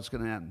exactly how it's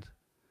going to end.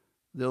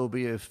 There will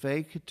be a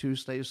fake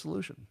two-state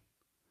solution.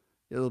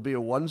 It'll be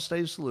a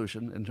one-state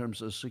solution in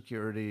terms of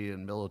security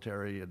and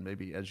military and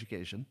maybe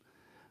education,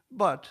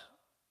 but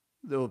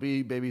there will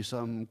be maybe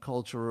some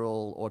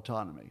cultural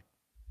autonomy.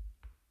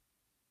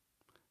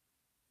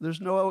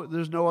 There's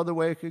no other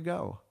way it could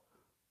go.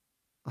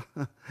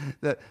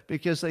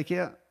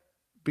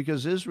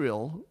 Because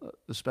Israel,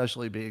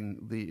 especially being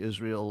the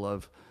Israel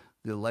of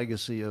the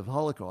legacy of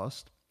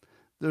Holocaust,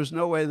 there's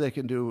no way they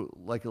can do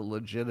like a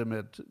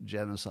legitimate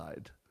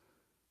genocide.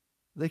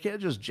 They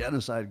can't just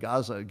genocide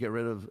Gaza and get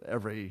rid of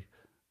every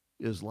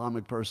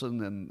Islamic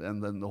person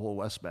and then the whole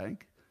West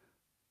Bank.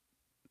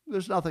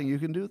 There's nothing you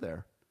can do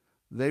there.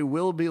 They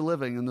will be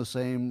living in the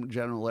same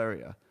general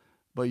area,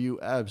 but you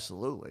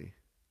absolutely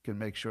can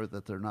make sure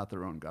that they're not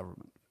their own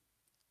government.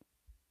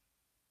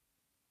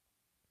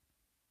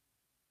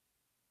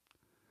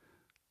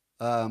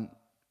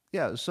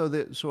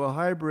 So a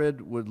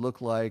hybrid would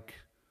look like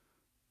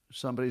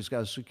somebody's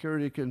got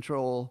security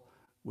control,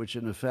 which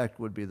in effect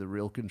would be the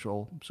real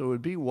control. So it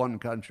would be one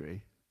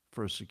country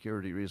for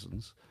security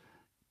reasons,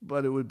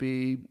 but it would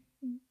be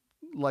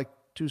like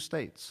two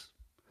states.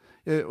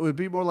 It would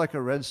be more like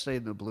a red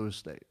state and a blue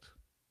state.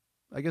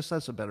 I guess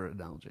that's a better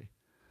analogy.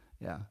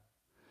 Yeah.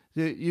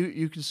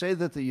 You can say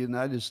that the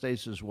United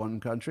States is one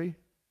country,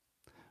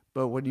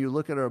 but when you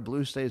look at our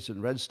blue states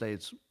and red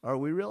states, are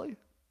we really?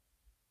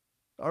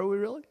 Are we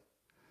really?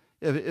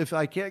 If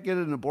I can't get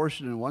an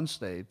abortion in one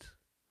state,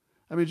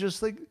 I mean,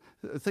 just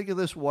think of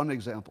this one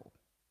example.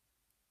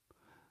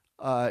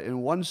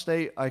 In one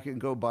state, I can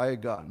go buy a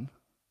gun,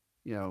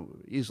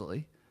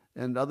 easily.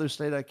 In another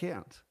state, I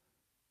can't.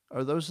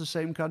 Are those the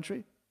same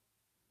country?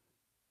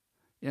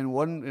 In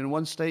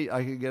one state,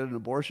 I can get an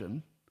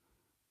abortion,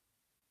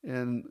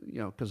 and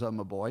because I'm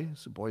a boy,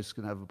 so boys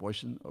can have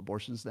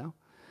abortions now.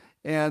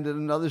 And in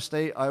another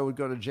state, I would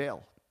go to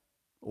jail,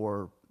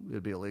 or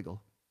it'd be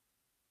illegal,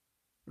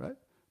 right?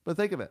 But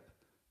think of it.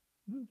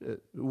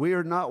 We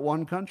are not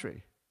one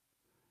country.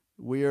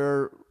 We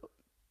are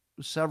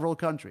several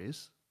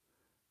countries,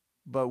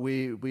 but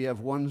we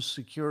have one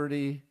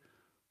security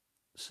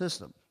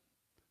system,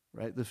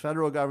 right? The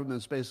federal government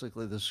is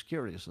basically the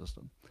security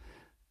system.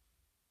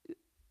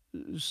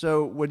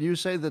 So when you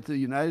say that the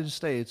United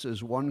States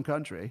is one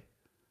country,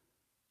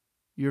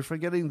 you're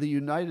forgetting the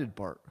united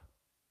part.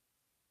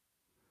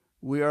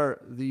 We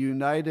are the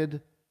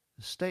United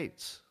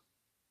States.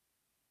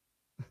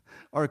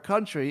 Our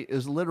country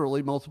is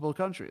literally multiple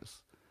countries.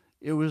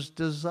 It was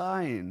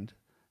designed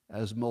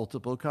as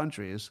multiple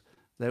countries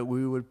that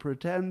we would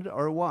pretend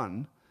are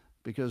one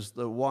because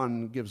the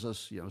one gives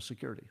us,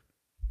 security.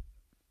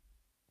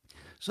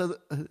 So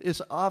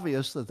it's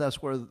obvious that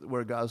that's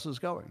where Gaza is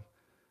going.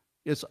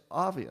 It's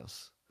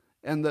obvious.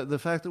 And the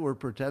fact that we're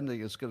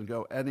pretending it's going to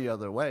go any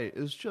other way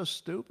is just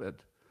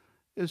stupid.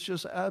 It's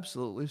just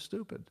absolutely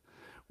stupid.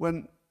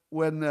 When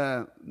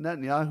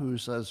Netanyahu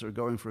says they're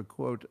going for,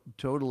 quote,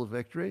 total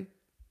victory,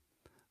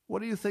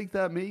 what do you think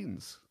that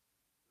means?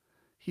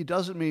 He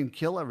doesn't mean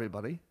kill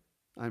everybody.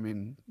 I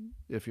mean,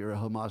 if you're a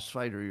Hamas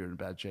fighter, you're in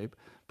bad shape.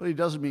 But he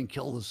doesn't mean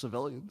kill the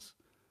civilians.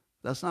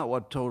 That's not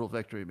what total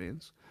victory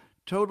means.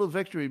 Total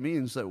victory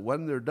means that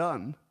when they're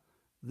done,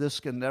 this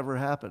can never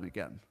happen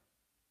again.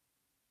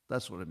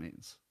 That's what it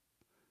means.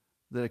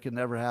 That it can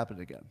never happen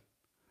again.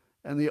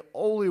 And the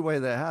only way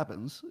that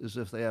happens is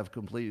if they have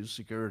complete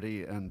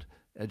security and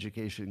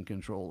education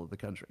control of the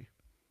country.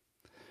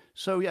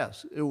 So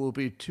yes, it will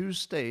be 2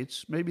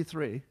 states, maybe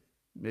 3.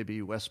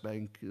 Maybe West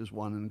Bank is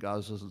one and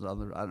Gaza is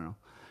another. I don't know.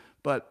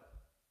 But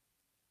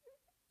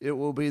it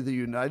will be the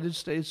United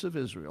States of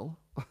Israel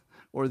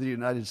or the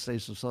United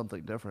States of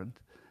something different.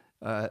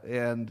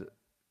 And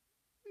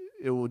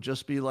it will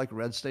just be like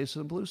red states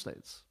and blue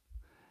states.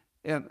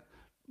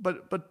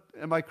 But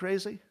am I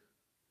crazy?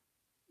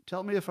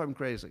 Tell me if I'm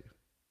crazy.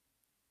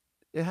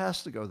 It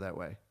has to go that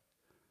way.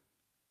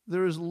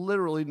 There is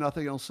literally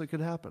nothing else that could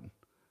happen.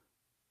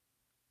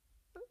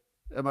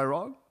 Am I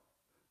wrong?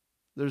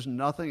 There's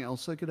nothing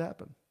else that could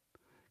happen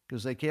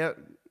because they can't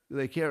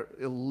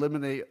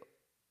eliminate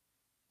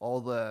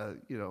all the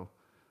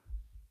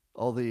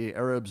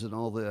Arabs and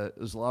all the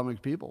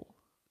Islamic people.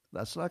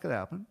 That's not going to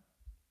happen.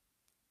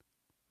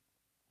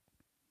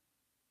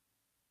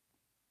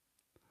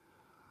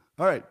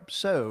 All right,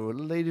 so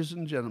ladies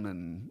and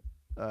gentlemen,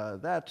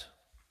 that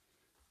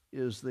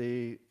is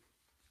the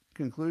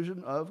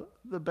conclusion of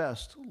the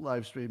best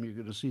live stream you're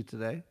going to see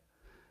today.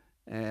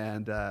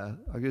 And I'm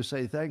going to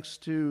say thanks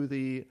to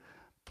the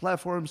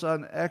platforms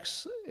on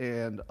X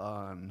and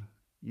on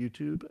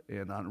YouTube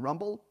and on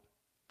Rumble.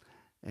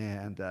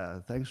 And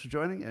thanks for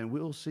joining, and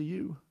we'll see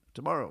you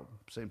tomorrow,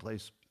 same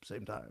place,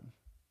 same time.